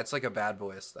 Yeah, it's like a bad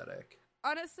boy aesthetic.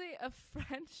 Honestly, a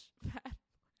French bad.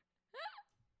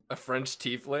 A French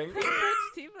tiefling. A French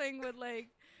tiefling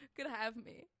could have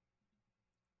me.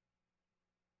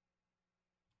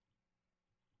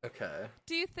 Okay.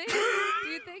 Do you think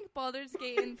Baldur's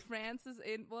Gate in France is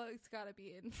in? Well, it's gotta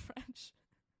be in French.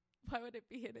 Why would it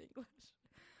be in English?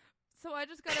 So I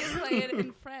just gotta play it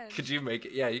in French. Could you make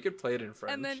it? Yeah, you could play it in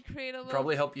French. And then create a little.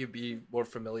 Probably help you be more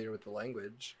familiar with the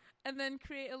language. And then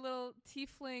create a little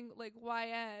tiefling like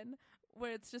YN,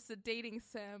 where it's just a dating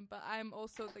sim, but I'm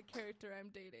also the character I'm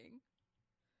dating.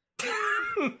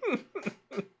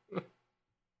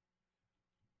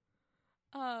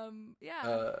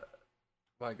 Yeah.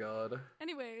 My God.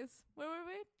 Anyways, where were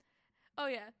we? Oh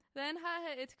yeah, the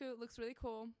aitkŭ looks really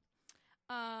cool.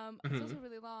 It's also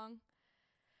really long.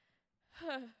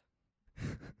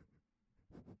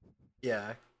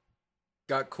 Yeah,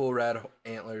 got cool rad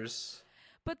antlers.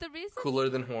 But the reason cooler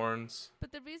than horns.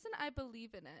 But the reason I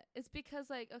believe in it is because,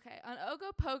 like, okay, on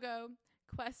Ogopogo,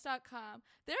 Quest.com,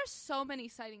 there are so many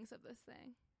sightings of this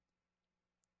thing.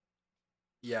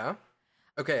 Yeah.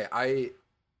 Okay,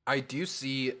 I do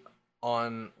see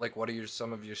on like what are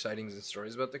some of your sightings and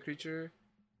stories about the creature.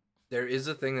 There is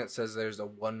a thing that says there's a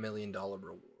 $1 million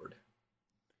reward.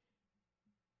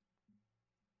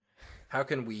 How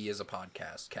can we as a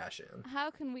podcast cash in?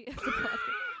 How can we as a podcast?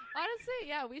 Honestly,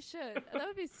 yeah, we should. That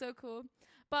would be so cool.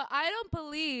 But I don't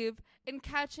believe in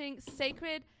catching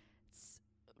sacred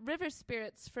river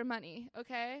spirits for money,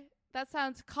 okay? That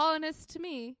sounds colonist to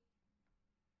me.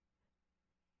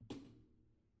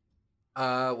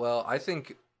 Well, I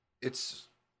think it's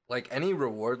like any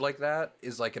reward like that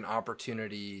is like an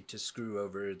opportunity to screw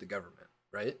over the government,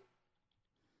 right?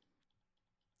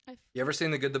 You ever seen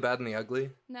The Good, the Bad, and the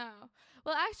Ugly? No.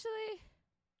 Well, actually,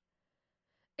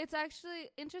 it's actually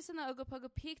interest in the Ogopogo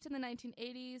peaked in the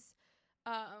 1980s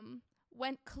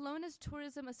when Kelowna's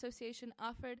Tourism Association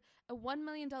offered a $1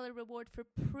 million reward for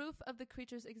proof of the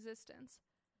creature's existence.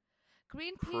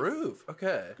 Proof?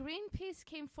 Okay. Greenpeace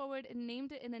came forward and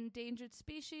named it an endangered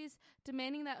species,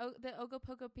 demanding that the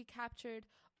Ogopogo be captured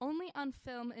only on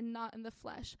film and not in the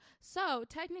flesh. So,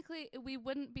 technically, we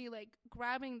wouldn't be, like,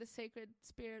 grabbing the sacred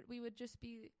spirit. We would just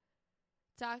be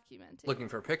documenting. Looking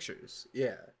for pictures.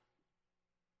 Yeah.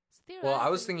 So well, I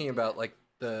was thinking about, like,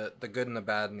 the good and the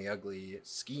bad and the ugly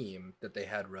scheme that they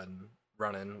had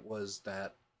running was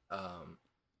that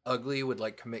Ugly would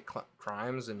like commit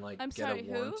crimes and like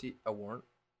a warrant.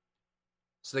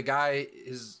 So the guy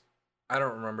is, I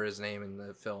don't remember his name in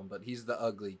the film, but he's the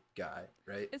ugly guy,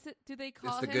 right? Do they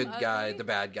call him It's the good ugly? guy, the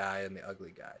bad guy, and the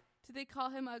ugly guy. Do they call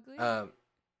him ugly?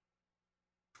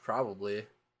 Probably.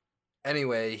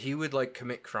 Anyway, he would like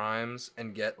commit crimes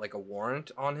and get like a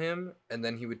warrant on him, and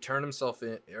then he would turn himself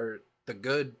in, or the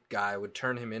good guy would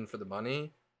turn him in for the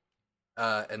money,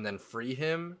 and then free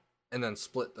him, and then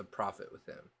split the profit with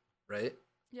him, right?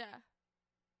 Yeah.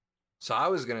 So I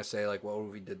was gonna say, like, what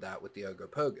if we did that with the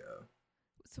Ogopogo?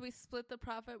 So we split the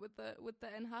profit with the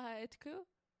aitkŭ?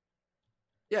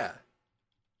 Yeah.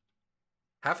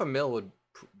 $500,000 would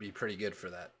be pretty good for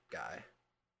that guy.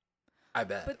 I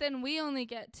bet. But then we only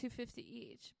get $250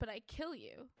 each, but I kill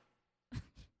you.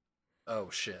 Oh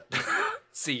shit.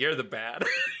 See, you're the bad.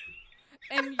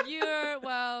 And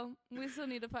well, we still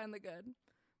need to find the good.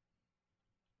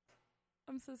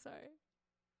 I'm so sorry.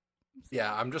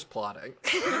 Yeah, I'm just plotting.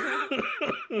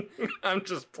 I'm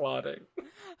just plotting.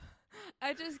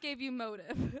 I just gave you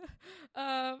motive.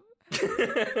 Yeah,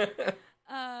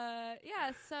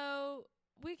 so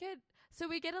we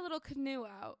get a little canoe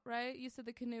out, right? You said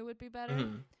the canoe would be better.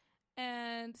 Mm-hmm.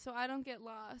 And so I don't get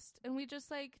lost. And we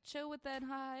just like chill with the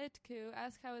aitkʷ,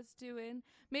 ask how it's doing.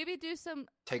 Maybe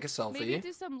Take a selfie. Maybe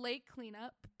do some lake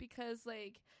cleanup because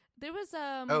like there was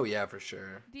Oh yeah, for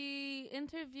sure. The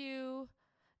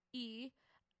interviewee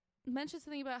mentioned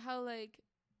something about how like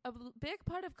a big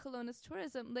part of Kelowna's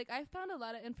tourism, like I found a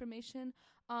lot of information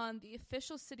on the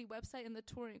official city website and the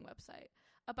touring website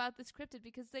about this cryptid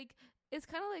because like it's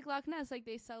kind of like Loch Ness, like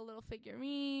they sell little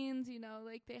figurines, you know,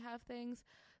 like they have things.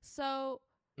 So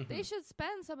they should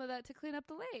spend some of that to clean up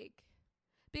the lake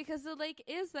because the lake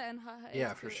is the Nhaha.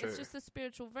 Yeah, for sure. It's just a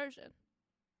spiritual version.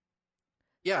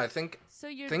 Yeah, I think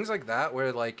things like that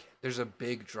where like there's a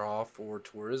big draw for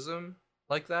tourism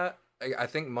like that. I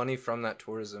think money from that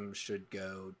tourism should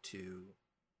go to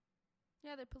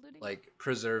they're polluting like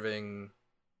preserving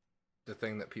the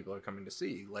thing that people are coming to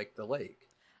see, like the lake.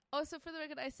 Oh, so for the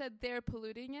record, I said they're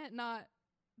polluting it, not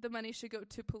the money should go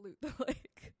to pollute the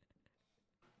lake.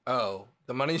 Oh,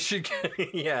 the money should go,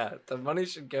 the money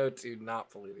should go to not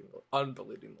polluting,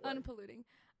 unpolluting the lake. Unpolluting.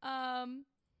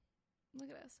 Look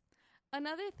at this.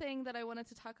 Another thing that I wanted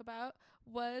to talk about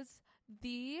was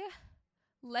the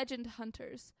legend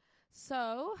hunters.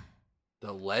 So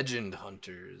the legend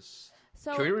hunters.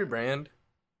 So can we rebrand?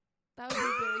 That would be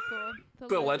really cool.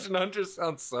 The legend hunters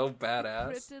sounds so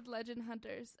badass. Cryptid legend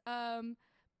hunters.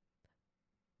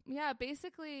 Yeah,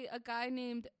 basically a guy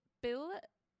named Bill.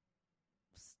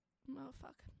 Oh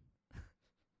fuck.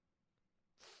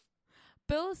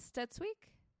 Bill Stetzwick.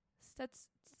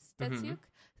 Stetzuk.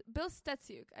 Bill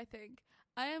Stetzuk, I think.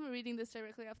 I am reading this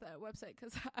directly off that website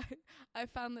because I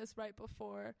found this right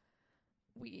before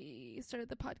we started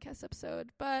the podcast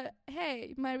episode. But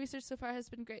hey, my research so far has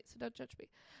been great, so don't judge me.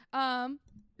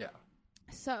 Yeah.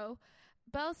 So,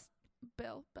 Bill,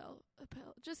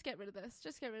 just get rid of this.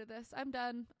 Just get rid of this. I'm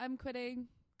done. I'm quitting.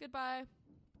 Goodbye.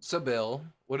 So, Bill,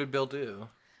 what did Bill do?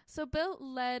 So, Bill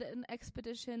led an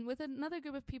expedition with another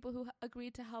group of people who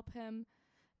agreed to help him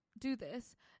do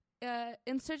this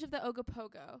in search of the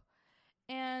Ogopogo.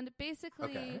 And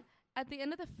basically, at the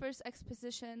end of the first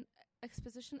expedition,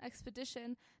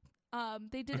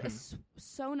 they did a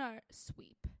sonar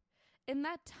sweep. In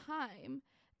that time,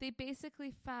 they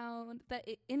basically found that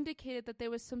it indicated that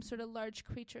there was some sort of large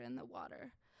creature in the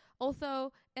water.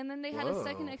 And then they had a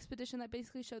second expedition that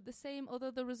basically showed the same,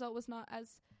 although the result was not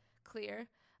as clear.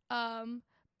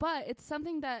 But it's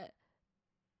something that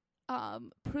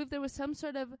proved there was some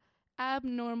sort of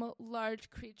abnormal large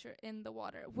creature in the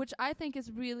water, which I think is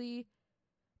really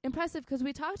impressive because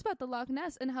we talked about the Loch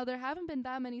Ness and how there haven't been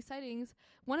that many sightings.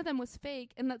 One of them was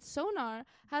fake, and that sonar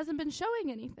hasn't been showing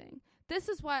anything. This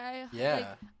is why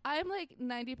I'm like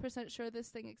 90% sure this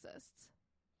thing exists.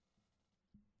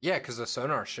 Yeah, because the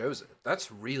sonar shows it.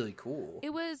 That's really cool.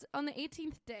 It was on the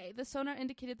 18th day. The sonar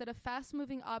indicated that a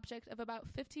fast-moving object of about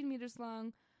 15 meters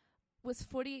long was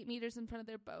 48 meters in front of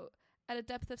their boat at a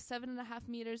depth of 7.5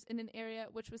 meters in an area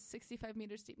which was 65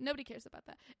 meters deep. Nobody cares about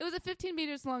that. It was a 15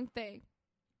 meters long thing,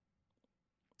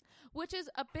 which is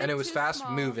a bit. And it was fast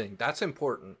small. moving. That's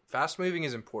important. Fast moving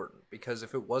is important because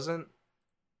if it wasn't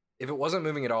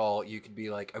moving at all, you could be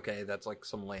like, okay, that's like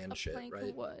some land shit, right?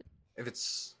 Of wood. If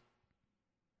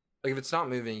it's not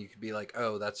moving, you could be like,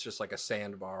 oh, that's just like a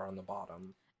sandbar on the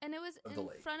bottom. And it was in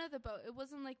front of the boat. It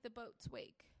wasn't like the boat's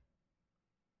wake.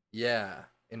 Yeah,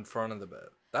 in front of the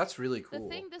boat. That's really cool.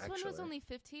 This one was only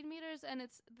 15 meters, and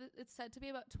it's said to be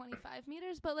about 25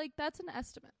 meters, but like that's an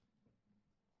estimate.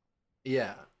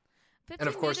 Yeah, and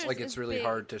of course, like it's really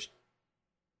hard to.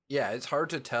 It's hard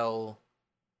to tell,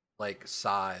 like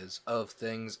size of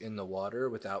things in the water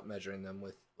without measuring them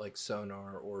with like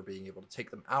sonar or being able to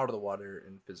take them out of the water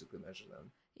and physically measure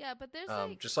them. Yeah, but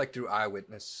there's just like through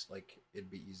eyewitness, like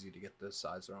it'd be easy to get the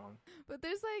size wrong. But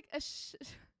there's like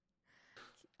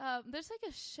there's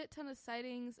like a shit ton of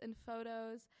sightings and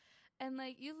photos, and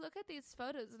like you look at these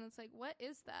photos and it's like, what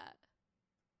is that?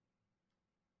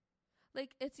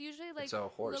 Like it's usually like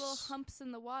little humps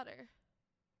in the water.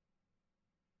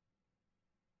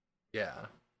 Yeah.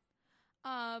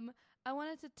 I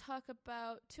wanted to talk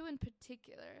about two in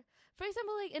particular. For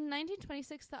example, like in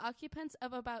 1926, the occupants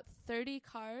of about 30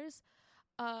 cars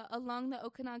along the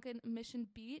Okanagan Mission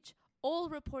Beach all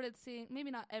reported seeing, maybe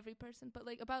not every person, but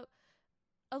like about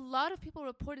a lot of people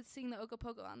reported seeing the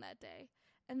Ogopogo on that day.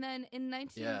 And then in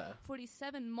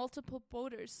 1947, multiple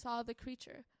boaters saw the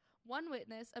creature. One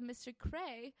witness, a Mr.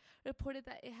 Cray, reported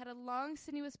that it had a long,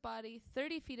 sinuous body,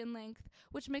 30 feet in length,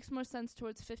 which makes more sense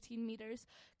towards 15 meters,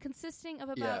 consisting of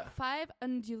about 5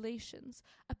 undulations,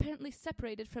 apparently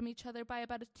separated from each other by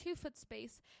about a 2-foot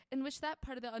space, in which that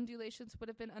part of the undulations would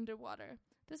have been underwater.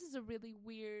 This is a really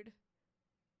weird...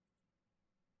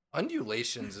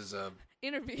 Undulations is a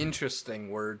interesting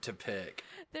word to pick.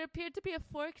 There appeared to be a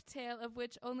forked tail of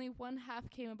which only one half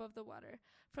came above the water.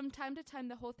 From time to time,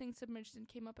 the whole thing submerged and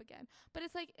came up again. But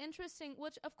it's, like, interesting,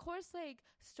 which, of course, like,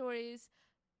 stories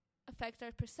affect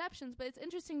our perceptions, but it's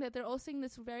interesting that they're all seeing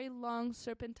this very long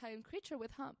serpentine creature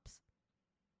with humps.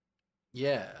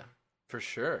 Yeah, for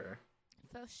sure.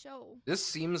 For sure. This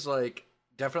seems like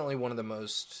definitely one of the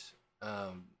most...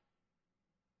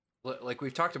 like,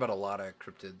 we've talked about a lot of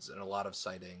cryptids and a lot of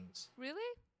sightings. Really?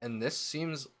 And this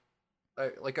seems...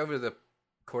 like, over the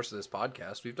course of this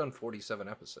podcast, we've done 47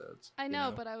 episodes. I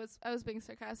know, but I was being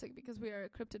sarcastic because we are a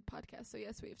cryptid podcast, so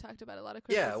yes, we've talked about a lot of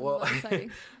cryptids and a lot of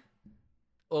sightings.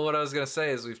 Well, what I was going to say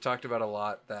is we've talked about a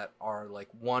lot that are, like,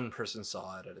 one person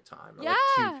saw it at a time. Or, yeah,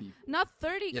 like, 2 people. Not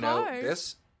 30 you cars. Know,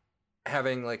 this,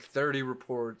 having, like, 30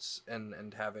 reports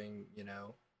and having, you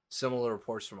know... similar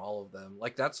reports from all of them.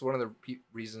 Like, that's one of the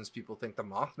reasons people think the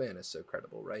Mothman is so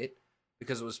credible, right?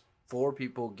 Because it was 4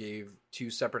 people gave 2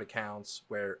 separate accounts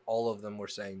where all of them were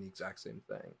saying the exact same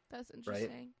thing. That's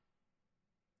interesting.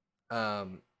 Right?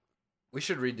 We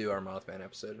should redo our Mothman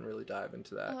episode and really dive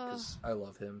into that because I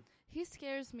love him. He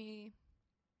scares me.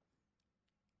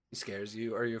 He scares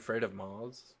you? Are you afraid of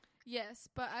moths? Yes,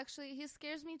 but actually he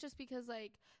scares me just because,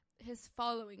 like, his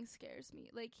following scares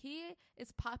me. Like, he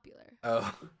is popular.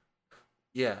 Oh,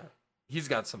 yeah. He's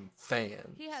got some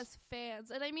fans. He has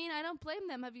fans. And I mean, I don't blame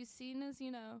them. Have you seen his,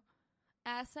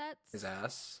 assets? His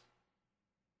ass?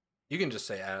 You can just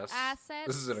say ass. Assets?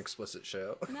 This is an explicit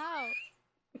show. No.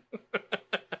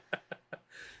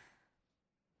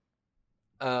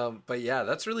 But yeah,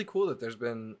 that's really cool that there's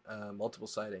been multiple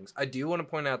sightings. I do want to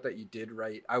point out that you did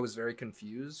write, I was very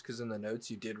confused because in the notes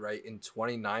you did write in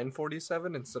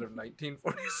 2947 instead of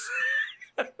 1947.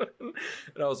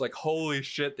 And I was like, holy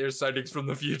shit, there's sightings from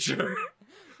the future.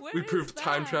 We proved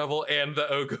time travel and the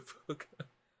Ogopogo.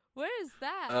 Where is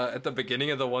that? At the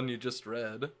beginning of the one you just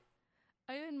read.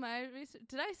 Are you in my research?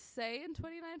 Did I say in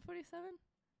 2947?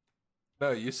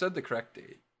 No, you said the correct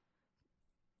date.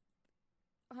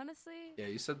 Honestly? Yeah,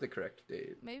 you said the correct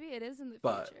date. Maybe it is in the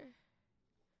future.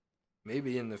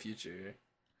 Maybe in the future.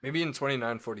 Maybe in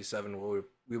 2947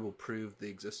 we will prove the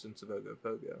existence of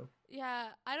Ogopogo. Yeah,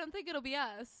 I don't think it'll be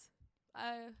us.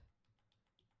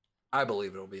 I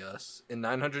believe it'll be us. In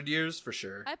 900 years, for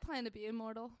sure. I plan to be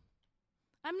immortal.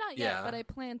 I'm not yet, but I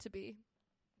plan to be.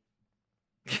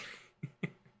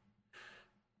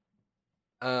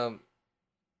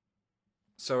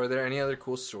 So are there any other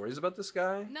cool stories about this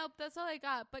guy? Nope, that's all I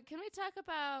got. But can we talk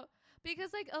about,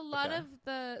 because like a lot of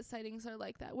the sightings are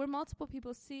like that, where multiple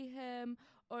people see him,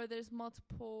 or there's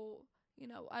multiple,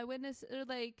 eyewitness, or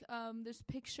like there's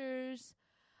pictures.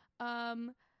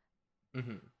 But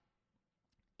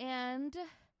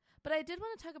I did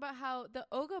want to talk about how the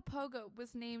Ogopogo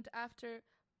was named after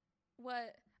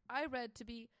what I read to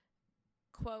be,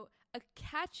 quote, a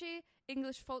catchy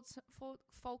English folk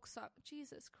song.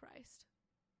 Jesus Christ.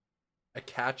 A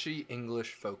catchy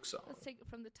English folk song. Let's take it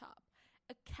from the top.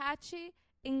 A catchy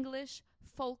English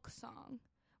folk song,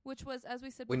 which was, as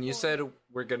we said before. When you said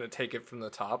we're going to take it from the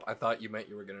top, I thought you meant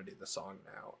you were going to do the song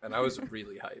now. And I was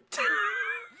really hyped.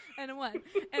 And a 1,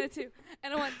 and a 2,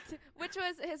 and a 1, 2. Which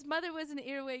was, his mother was an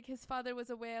earwig, his father was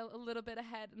a whale, a little bit of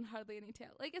head, and hardly any tail.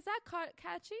 Like, is that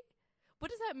catchy? What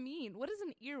does that mean? What is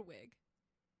an earwig?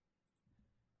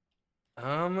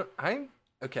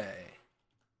 Okay.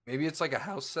 Maybe it's like a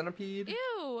house centipede?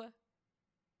 Ew!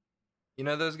 You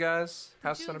know those guys?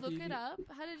 House centipede? Did you look it up?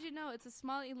 How did you know? It's a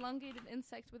small elongated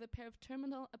insect with a pair of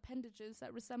terminal appendages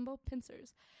that resemble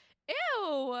pincers.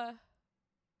 Ew!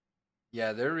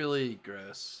 Yeah, they're really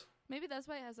gross. Maybe that's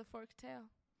why it has a forked tail.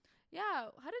 Yeah,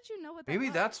 how did you know what that Maybe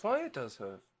was? that's why it does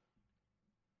have.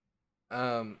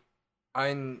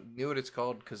 I knew what it's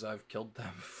called because I've killed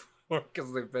them before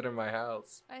because they've been in my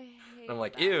house. I hate and I'm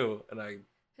like, that. Ew, and I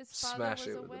His smash it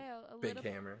was a with whale, a big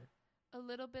hammer. A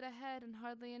little bit of head and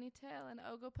hardly any tail, and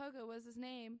Ogopogo was his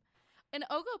name. And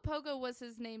Ogopogo was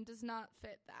his name does not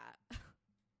fit that.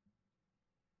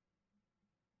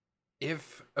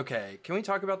 Okay, can we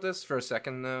talk about this for a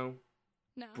second, though?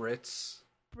 No. Brits?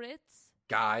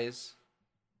 Guys?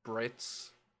 Brits?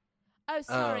 Oh,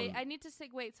 sorry. I need to say,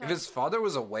 wait, sorry. If his father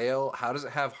was a whale, how does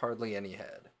it have hardly any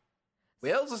head?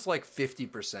 Whales is like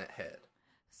 50% head.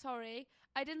 Sorry.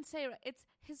 I didn't say it right. It's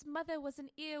his mother was an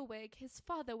earwig, his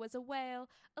father was a whale,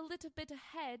 a little bit of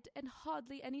head and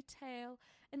hardly any tail,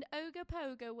 and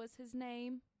Ogopogo was his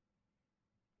name.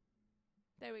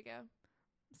 There we go.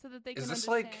 So that they can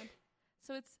understand.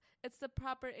 So it's the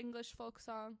proper English folk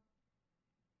song.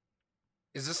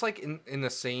 Is this like in the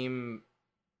same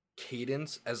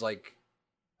cadence as like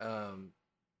the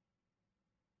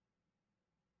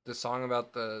song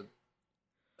about the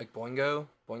like Boingo?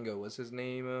 Boingo was his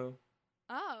name.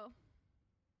 Oh.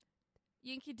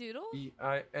 Yankee Doodle?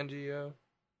 Bingo.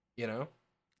 You know?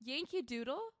 Yankee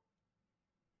Doodle?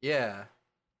 Yeah.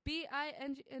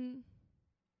 Bing.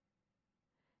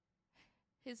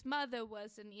 His mother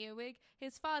was an earwig,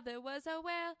 his father was a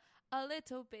whale, a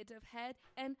little bit of head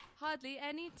and hardly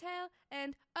any tail,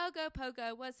 and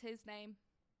Ogopogo was his name.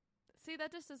 See,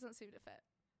 that just doesn't seem to fit.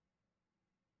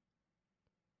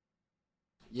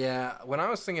 Yeah, when I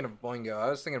was thinking of Boingo,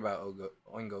 I was thinking about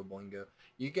Oingo Boingo.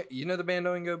 You know the band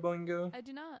Oingo Boingo? I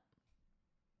do not.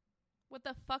 What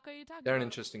the fuck are you talking They're about? an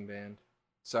interesting band.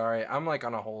 Sorry, I'm like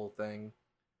on a whole thing.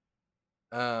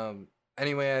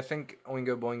 Anyway, I think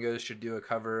Oingo Boingo should do a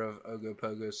cover of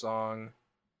Ogopogo's song.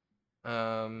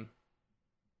 And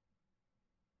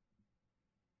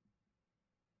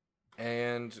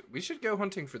we should go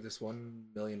hunting for this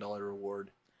 $1 million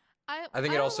reward. I think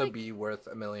it'd also be worth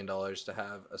 $1 million to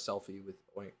have a selfie with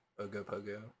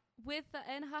Ogopogo. With the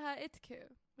aitkʷ.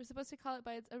 We're supposed to call it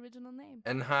by its original name.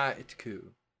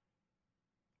 Aitkʷ.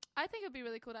 I think it'd be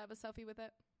really cool to have a selfie with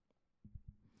it.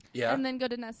 Yeah. And then go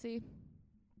to Nessie.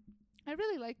 I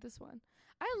really like this one.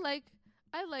 I like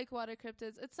water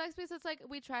cryptids. It sucks because it's like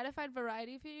we try to find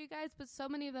variety for you guys, but so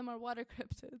many of them are water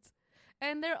cryptids.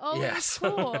 And they're always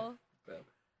cool.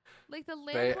 Like the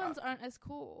land ones aren't as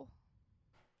cool.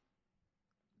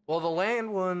 Well, the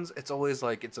land ones, it's always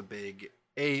like it's a big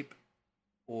ape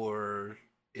or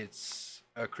it's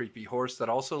a creepy horse that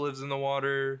also lives in the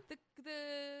water.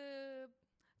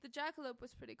 The jackalope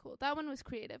was pretty cool. That one was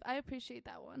creative. I appreciate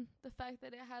that one. The fact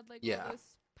that it had like all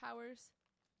those powers.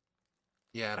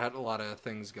 Yeah, it had a lot of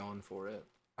things going for it.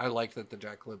 I liked that the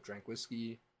jackalope drank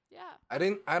whiskey. Yeah.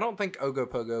 I don't think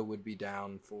Ogopogo would be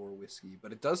down for whiskey,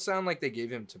 but it does sound like they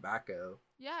gave him tobacco.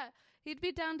 Yeah. He'd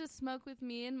be down to smoke with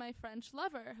me and my French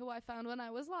lover, who I found when I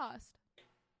was lost.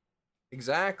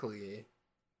 Exactly.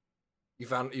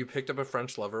 You picked up a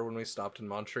French lover when we stopped in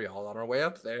Montreal on our way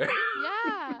up there.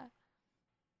 Yeah.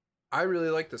 I really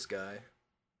like this guy.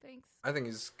 Thanks. I think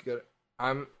he's good.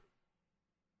 I'm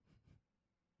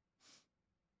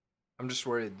just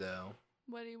worried though.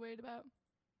 What are you worried about?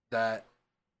 That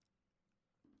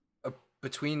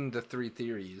between the three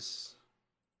theories.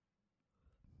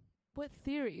 What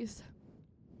theories?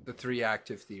 The three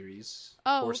active theories.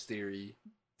 Oh. Horse theory,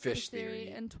 fish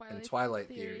theory, and Twilight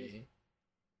theory.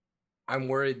 I'm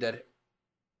worried that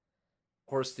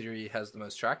horse theory has the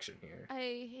most traction here.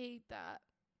 I hate that.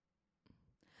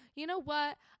 You know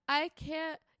what?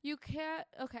 Okay.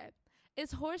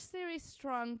 Is horse theory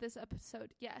strong this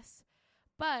episode? Yes.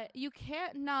 But you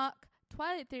can't knock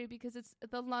Twilight theory because it's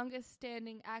the longest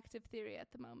standing active theory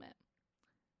at the moment.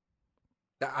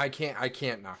 I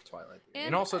can't knock Twilight theory.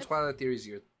 And also Twilight theory is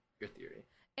your theory.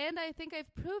 And I think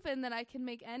I've proven that I can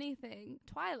make anything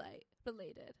Twilight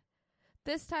related.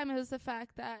 This time it was the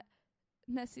fact that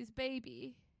Nessie's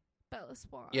baby, Bella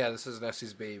Swan. Yeah, this is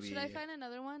Nessie's baby. Should I find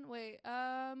another one? Wait,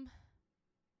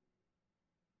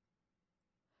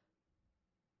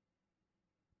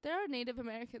 there are Native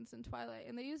Americans in Twilight,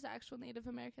 and they used actual Native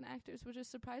American actors, which is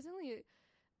surprisingly...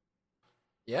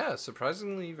 Yeah,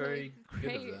 surprisingly very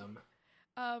good of them.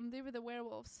 They were the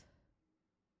werewolves.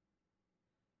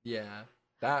 Yeah,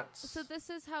 that's... So this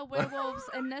is how werewolves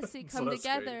and Nessie come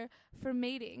together for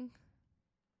mating.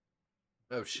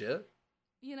 Oh, shit?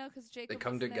 You know, because Jacob they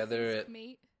come was together Nessie's at...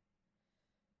 mate.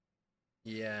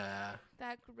 Yeah.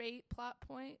 That great plot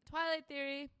point. Twilight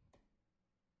theory.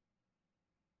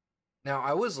 Now,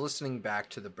 I was listening back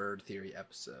to the bird theory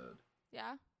episode.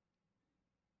 Yeah?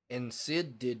 And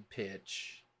Sid did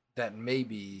pitch that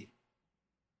maybe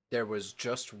there was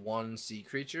just one sea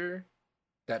creature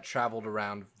that traveled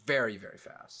around very, very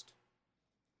fast.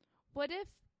 What if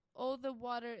all the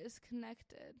water is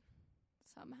connected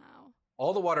somehow?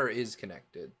 All the water is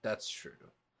connected. That's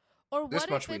true. Or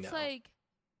what if it's like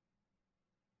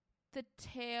the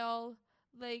tail,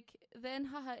 like the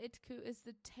aitkʷ is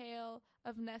the tail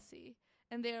of Nessie,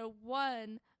 and they are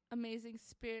one amazing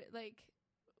spirit, like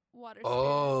water spirit.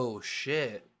 Oh,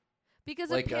 shit.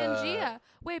 Because like, of Pangea.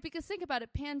 Wait, because think about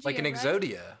it, Pangea, like an right?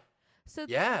 Exodia. So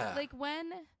yeah.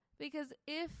 Because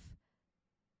if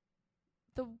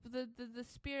the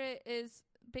spirit is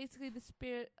basically the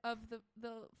spirit of the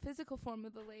physical form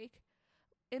of the lake,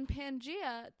 in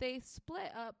Pangea, they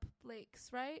split up lakes,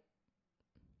 right?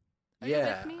 Are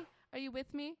Yeah. you with me? Are you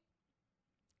with me?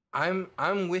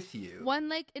 I'm with you. One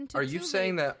lake into Are two you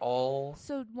saying lakes. that all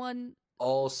one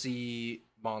sea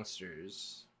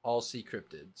monsters, all sea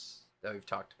cryptids that we've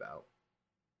talked about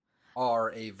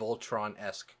are a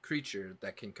Voltron-esque creature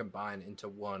that can combine into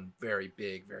one very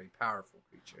big, very powerful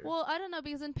creature? Well, I don't know,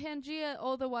 because in Pangea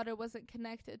all the water wasn't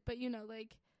connected, but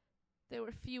like there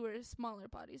were fewer smaller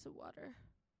bodies of water.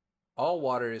 All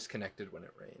water is connected when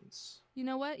it rains. You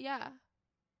know what? Yeah.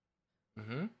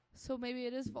 Mm-hmm. So maybe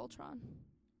it is Voltron.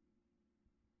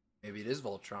 Maybe it is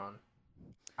Voltron.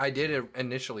 I did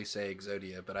initially say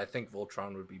Exodia, but I think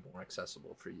Voltron would be more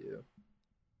accessible for you.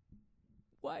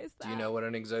 Why is that? Do you know what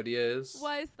an Exodia is?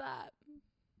 Why is that?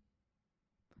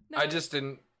 No, I just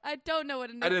didn't. I don't know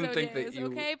what an I didn't Exodia think that is, you...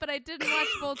 okay? But I didn't watch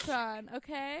Voltron,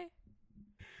 okay?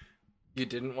 You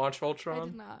didn't watch Voltron? I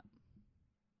did not.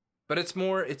 But it's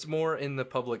more in the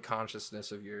public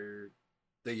consciousness of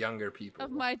the younger people.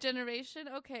 Of my generation?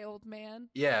 Okay, old man.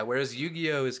 Yeah, whereas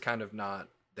Yu-Gi-Oh! Is kind of not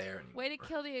there anymore. Way to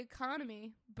kill the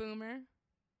economy, boomer.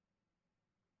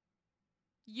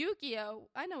 Yu-Gi-Oh!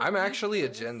 I know what I'm actually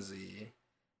Yu-Gi-Oh! a Gen Z.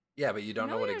 Yeah, but you don't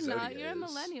know what Exodia is. No, you're not. You're a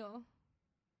millennial.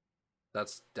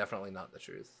 That's definitely not the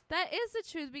truth. That is the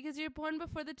truth, because you're born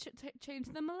before the change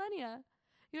of the millennia.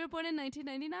 You were born in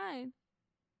 1999.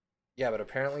 Yeah, but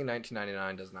apparently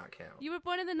 1999 does not count. You were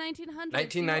born in the 1900s.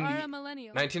 1990, you are a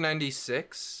millennial.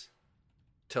 1996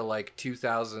 to like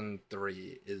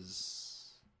 2003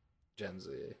 is Gen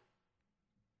Z.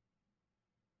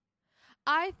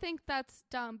 I think that's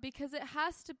dumb, because it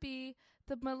has to be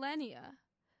the millennia.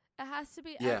 It has to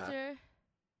be after.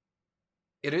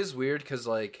 It is weird because,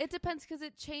 like... It depends, because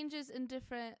it changes in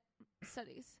different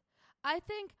studies. I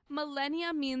think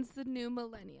millennia means the new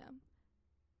millennium.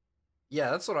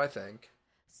 Yeah, that's what I think.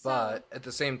 So, but at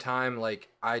the same time, like,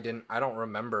 I don't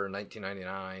remember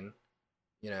 1999,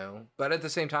 you know? But at the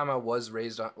same time, I wasn't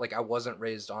raised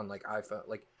on, like, iPhone.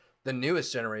 Like, the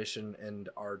newest generation and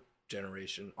our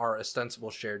generation, our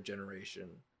ostensible shared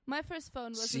generation, my first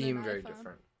phone was seem very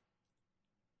different.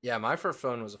 Yeah, my first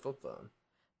phone was a flip phone.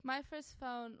 My first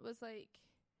phone was like,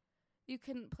 you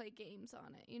couldn't play games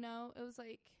on it, you know? It was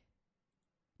like,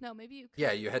 no, maybe you could.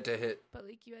 Yeah, you had to hit, but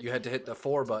like you had to hit the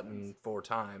 4 button 4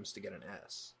 times to get an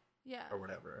S. Yeah. Or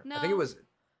whatever. No, I think it was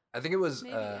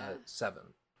maybe, yeah.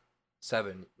 7.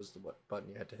 7 was the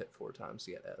button you had to hit 4 times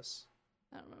to get S.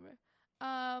 I don't remember.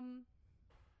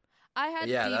 I had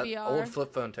yeah, DVR. That old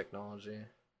flip phone technology.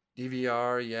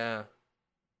 DVR, yeah.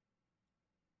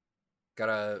 Got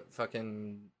a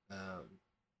fucking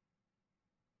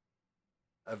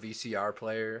a VCR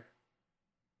player.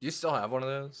 Do you still have one of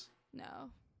those? No.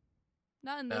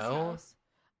 Not in this house.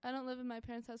 I don't live in my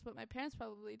parents' house, but my parents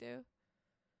probably do.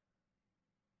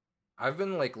 I've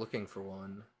been like looking for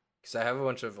one because I have a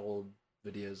bunch of old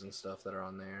videos and stuff that are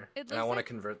on there, and I want to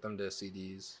convert them to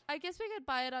CDs. I guess we could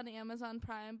buy it on Amazon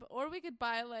Prime, or we could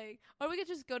buy or we could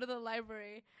just go to the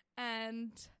library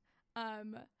and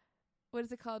what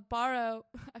is it called? Borrow.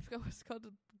 I forgot what it's called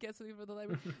to get something for the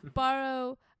library.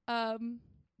 Borrow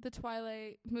the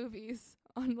Twilight movies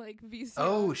on like VCR.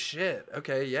 Oh shit!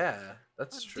 Okay, yeah,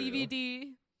 that's true.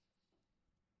 DVD.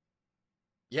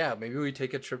 Yeah, maybe we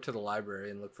take a trip to the library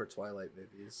and look for Twilight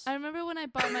movies. I remember when I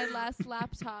bought my last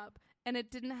laptop and it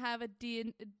didn't have a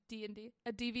DVD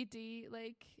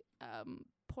like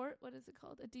port. What is it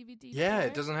called? A DVD. Yeah, player?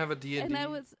 It doesn't have a D&D. And I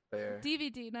was player.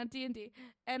 DVD, not D&D,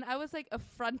 and I was like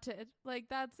affronted. Like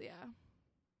that's yeah.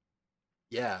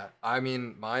 Yeah, I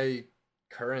mean my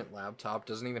current laptop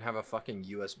doesn't even have a fucking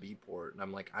USB port, and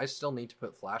I'm like, I still need to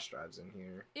put flash drives in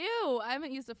here. Ew, I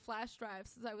haven't used a flash drive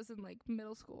since I was in like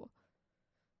middle school.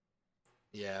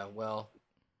 Yeah, well,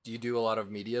 do you do a lot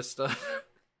of media stuff?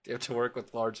 Do you have to work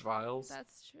with large files?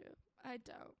 That's true. I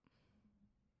don't.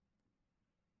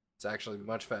 It's actually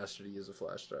much faster to use a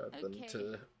flash drive than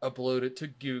to upload it to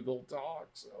Google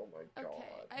Docs. Oh my god.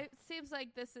 Okay, it seems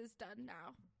like this is done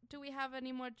now. Do we have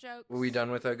any more jokes? Were we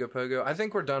done with Ogopogo? I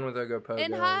think we're done with Ogopogo.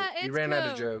 We ran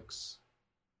out of jokes.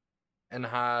 And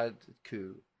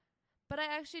aitkʷ. But I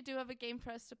actually do have a game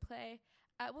for us to play.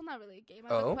 Well, not really a game.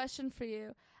 I have a question for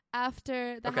you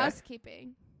after the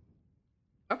housekeeping.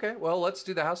 Okay, well, let's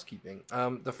do the housekeeping.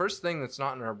 The first thing that's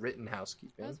not in our written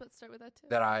housekeeping I was about to start with that too.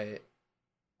 that I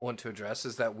want to address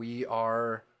is that we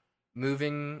are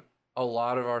moving a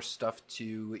lot of our stuff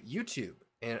to YouTube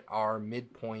in our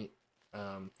Midpoint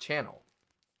channel,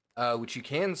 which you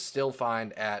can still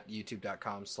find at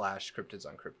youtube.com/cryptids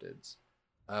on cryptids.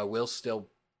 We'll still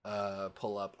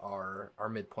pull up our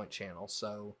Midpoint channel,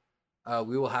 so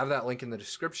We will have that link in the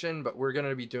description, but we're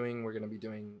gonna be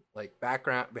doing like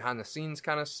background behind the scenes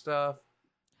kind of stuff.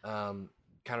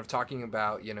 Kind of talking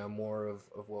about, more of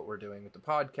what we're doing with the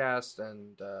podcast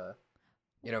and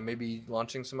maybe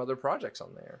launching some other projects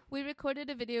on there. We recorded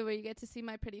a video where you get to see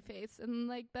my pretty face, and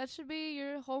like that should be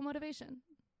your whole motivation.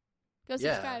 Go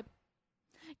subscribe.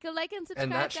 Go like and subscribe.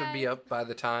 And that guys. should be up by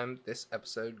the time this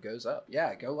episode goes up.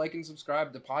 Yeah, go like and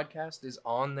subscribe. The podcast is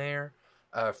on there.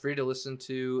 Free to listen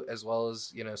to, as well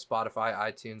as, Spotify,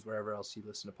 iTunes, wherever else you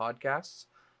listen to podcasts.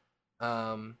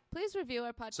 Please review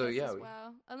our podcast as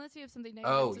well, unless you have something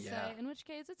negative to say, in which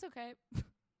case it's okay.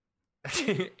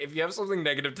 If you have something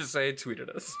negative to say, tweet at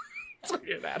us. Tweet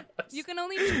it at us. You can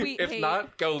only tweet If hate.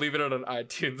 not, go leave it on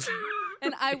iTunes.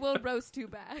 And I will roast you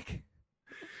back.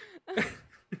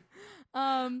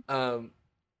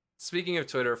 Speaking of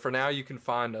Twitter, for now you can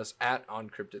find us at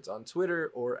OnCryptids on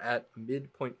Twitter or at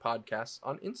Midpoint Podcasts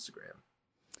on Instagram.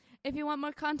 If you want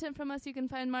more content from us, you can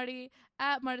find Marty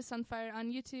at MartisOnFire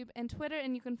on YouTube and Twitter,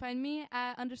 and you can find me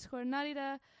at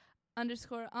 _Narita_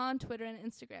 on Twitter and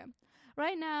Instagram.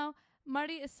 Right now,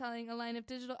 Marty is selling a line of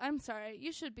digital... I'm sorry.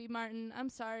 You should be, Martin. I'm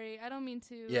sorry. I don't mean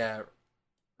to... Yeah.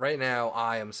 Right now,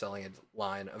 I am selling a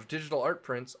line of digital art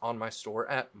prints on my store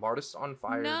at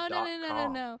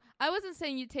martisonfire.com. No. I wasn't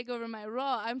saying you take over my role.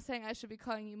 I'm saying I should be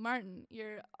calling you Martin,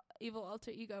 your evil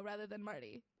alter ego, rather than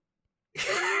Marty.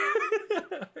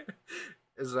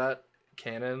 Is that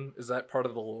canon? Is that part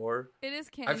of the lore? It is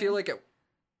canon. I feel like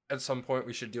at some point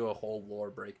we should do a whole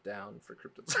lore breakdown for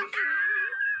Cryptids.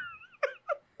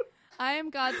 I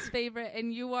am God's favorite,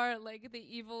 and you are like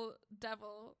the evil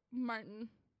devil, Martin.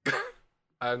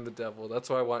 I'm the devil. That's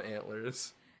why I want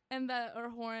antlers. Or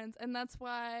horns, and that's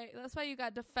why you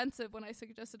got defensive when I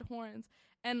suggested horns.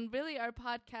 And really, our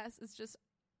podcast is just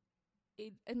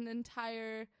an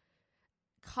entire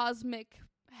cosmic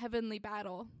heavenly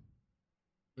battle.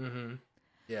 Mm-hmm.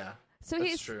 Yeah. So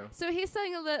that's true. So he's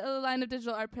selling a line of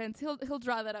digital art prints. He'll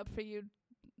draw that up for you.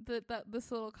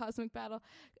 This little cosmic battle.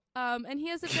 And he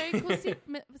has a very cool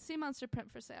sea monster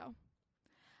print for sale.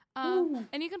 And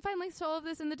you can find links to all of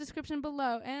this in the description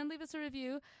below, and leave us a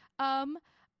review. I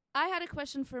had a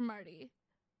question for Marty.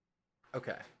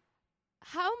 Okay.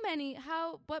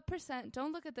 What percent?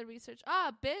 Don't look at the research.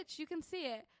 Bitch, you can see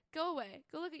it. Go away.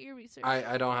 Go look at your research.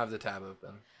 I don't have the tab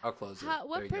open. I'll close it.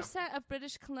 What percent of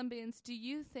British Columbians do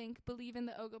you think believe in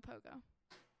the Ogopogo?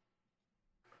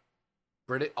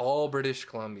 All British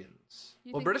Columbians.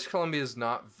 Well, British Columbia is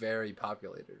not very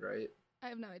populated, right? I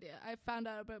have no idea. I found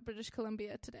out about British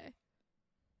Columbia today.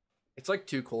 It's like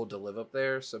too cold to live up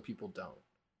there, so people don't.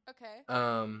 Okay.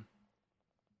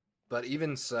 But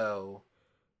even so,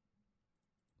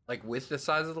 like with the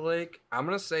size of the lake, I'm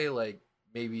gonna say like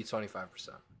maybe 25%.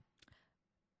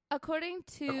 According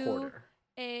to a quarter.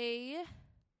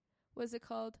 What's it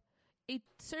called? A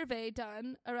survey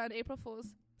done around April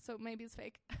Fool's, so maybe it's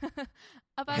fake.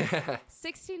 About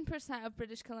 16% of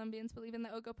British Columbians believe in the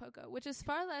Ogopogo, which is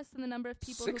far less than the number of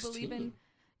people 16. who believe in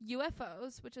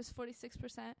UFOs, which is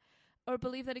 46%, or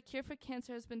believe that a cure for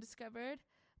cancer has been discovered,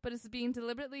 but is being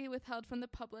deliberately withheld from the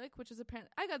public, which is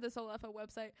apparently... I got this all off a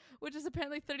website, which is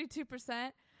apparently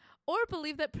 32%, or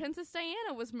believe that Princess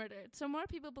Diana was murdered. So more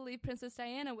people believe Princess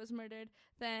Diana was murdered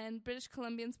than British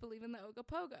Columbians believe in the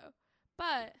Ogopogo.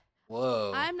 But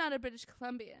whoa, I'm not a British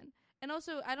Columbian. And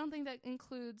also, I don't think that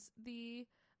includes the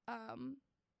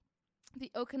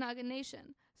Okanagan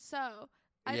Nation. So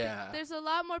I think there's a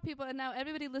lot more people, and now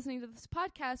everybody listening to this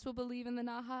podcast will believe in the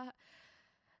Naha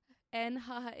and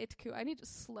Haha Aitkŭ. I need to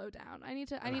slow down. I need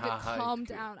to calm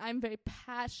down. I'm very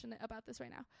passionate about this right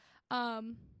now.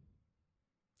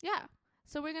 Yeah.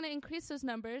 So we're gonna increase those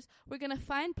numbers. We're gonna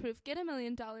find proof. Get $1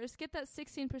 million. Get that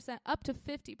 16% up to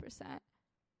 50%.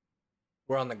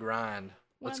 We're on the grind.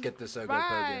 Let's get this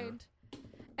Ogopogo.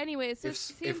 Anyways,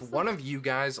 if one of you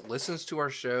guys listens to our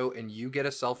show and you get a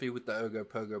selfie with the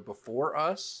Ogopogo before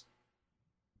us,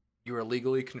 you are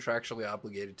legally contractually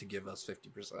obligated to give us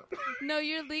 50%. No,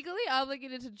 you're legally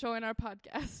obligated to join our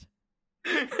podcast.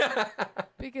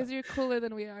 Because you're cooler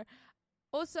than we are.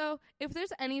 Also, if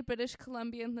there's any British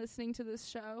Columbian listening to this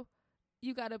show,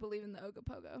 you gotta believe in the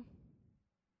Ogopogo.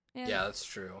 Yeah, that's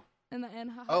true.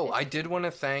 I did want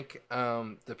to thank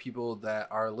the people that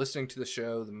are listening to the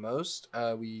show the most.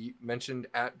 We mentioned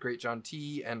at Great John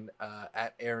T and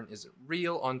at Aaron Isn't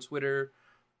Real on Twitter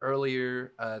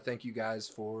earlier. Thank you guys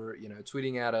for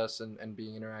tweeting at us and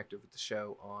being interactive with the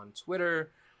show on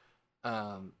Twitter.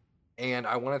 And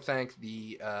I want to thank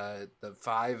the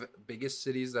 5 biggest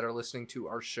cities that are listening to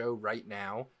our show right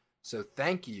now. So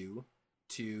thank you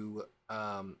to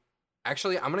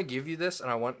actually, I'm going to give you this, and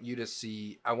I want you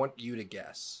to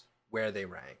guess where they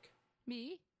rank.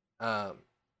 Me?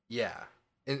 Yeah.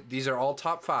 And these are all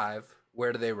top 5.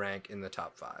 Where do they rank in the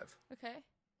top 5? Okay.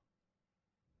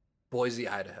 Boise,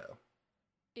 Idaho.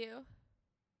 Ew.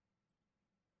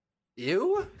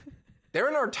 Ew? They're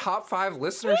in our top 5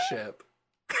 listenership.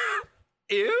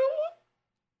 Ew?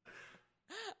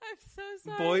 I'm so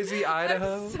sorry. Boise,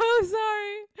 Idaho. I'm so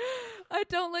sorry. I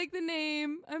don't like the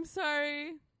name. I'm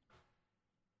sorry.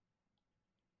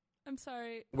 I'm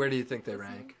sorry. Where do you think they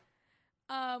rank?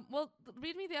 Well,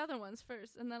 read me the other ones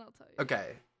first, and then I'll tell you.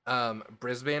 Okay.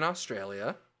 Brisbane,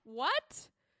 Australia. What?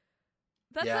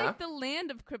 That's Yeah. like the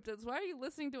land of cryptids. Why are you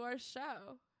listening to our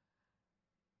show?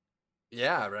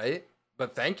 Yeah, right?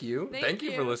 But thank you. Thank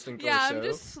you for listening to our show. Yeah, I'm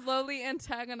just slowly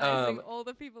antagonizing all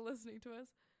the people listening to us.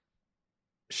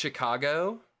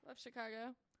 Chicago. Love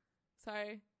Chicago.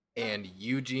 Sorry. And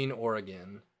Eugene,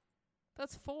 Oregon.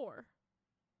 That's 4.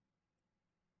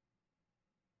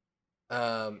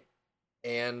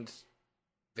 And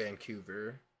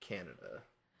Vancouver, Canada.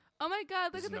 Oh my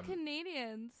God! Look at the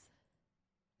Canadians.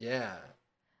 Yeah.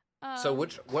 So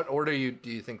what order do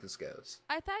you think this goes?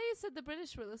 I thought you said the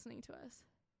British were listening to us.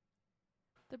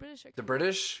 The British are The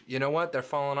British, you know what? They're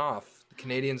falling off. The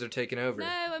Canadians are taking over. No,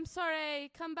 I'm sorry.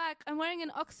 Come back. I'm wearing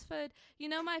an Oxford. You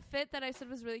know my fit that I said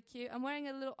was really cute? I'm wearing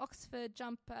a little Oxford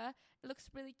jumper. It looks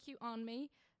really cute on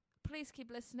me. Please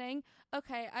keep listening.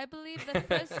 Okay, I believe the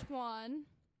first one.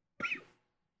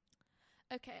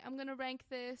 Okay, I'm going to rank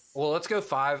this. Well, let's go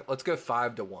 5. Let's go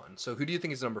 5 to 1. So who do you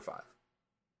think is number 5?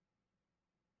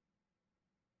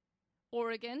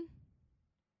 Oregon.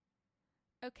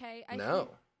 Okay. No.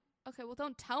 Okay, well,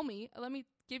 don't tell me. Let me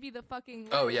give you the fucking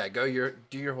list. Oh, yeah. Do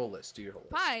your whole list. Do your whole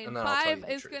list. Fine. And then I'll tell you 5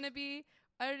 the is truth. going to be...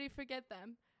 I already forget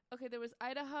them. Okay, there was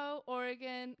Idaho,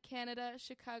 Oregon, Canada,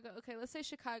 Chicago. Okay, let's say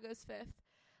Chicago's 5th.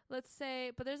 Let's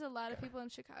say... But there's a lot of people in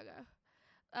Chicago.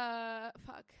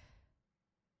 Fuck.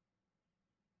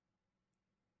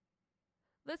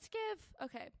 Let's give...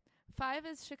 Okay. 5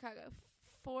 is Chicago.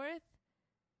 4th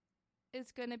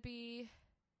is going to be...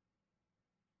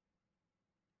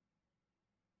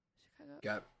 Chicago.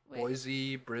 Got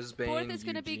Boise, Brisbane, 4th is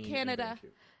going to be Eugene, Canada.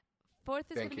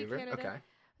 4th is going to be Vancouver. Canada. Okay.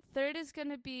 3rd is going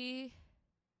to be...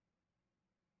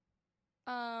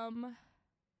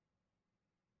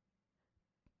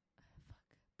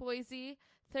 Boise.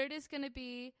 3rd is going to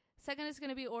be... 2nd is going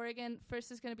to be Oregon.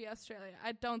 1st is going to be Australia.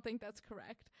 I don't think that's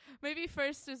correct. Maybe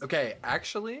 1st is... Okay,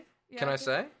 actually, can I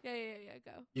say? Yeah,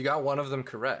 go. You got one of them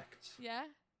correct. Yeah?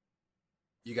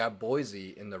 You got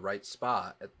Boise in the right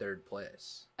spot at 3rd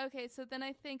place. Okay, so then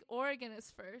I think Oregon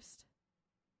is 1st.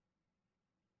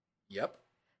 Yep.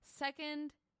 2nd,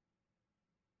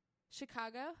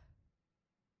 Chicago.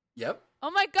 Yep. Oh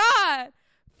my God!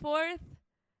 4th,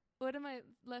 what am I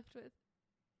left with?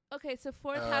 Okay, so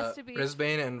 4th has to be...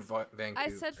 Brisbane and Vancouver. I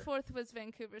said 4th was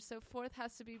Vancouver, so 4th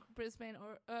has to be Brisbane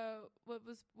or...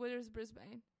 What is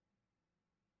Brisbane?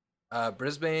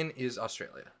 Brisbane is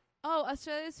Australia. Oh,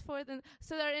 Australia's 4th, and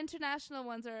so our international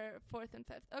ones are 4th and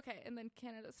 5th. Okay, and then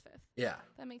Canada's 5th. Yeah.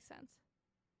 That makes sense.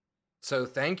 So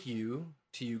thank you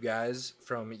to you guys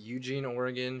from Eugene,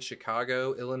 Oregon,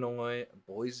 Chicago, Illinois,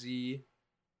 Boise,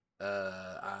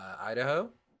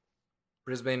 Idaho,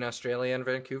 Brisbane, Australia, and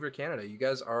Vancouver, Canada. You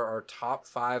guys are our top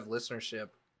 5 listenership.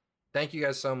 Thank you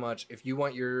guys so much. If you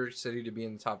want your city to be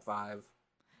in the top 5,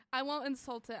 I won't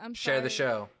insult it. I'm share sorry. the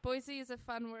show. Boise is a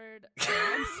fun word.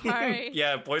 I'm sorry.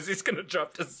 Yeah, Boise's gonna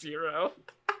drop to 0.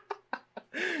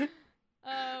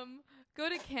 Go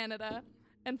to Canada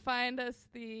and find us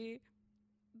the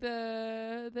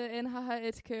aitkʷ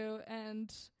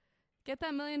and get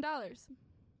that $1 million.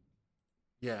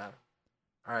 Yeah.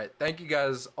 All right. Thank you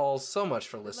guys all so much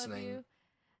for listening. Love you.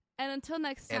 And until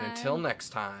next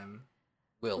time.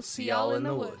 We'll see y'all in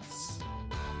the woods.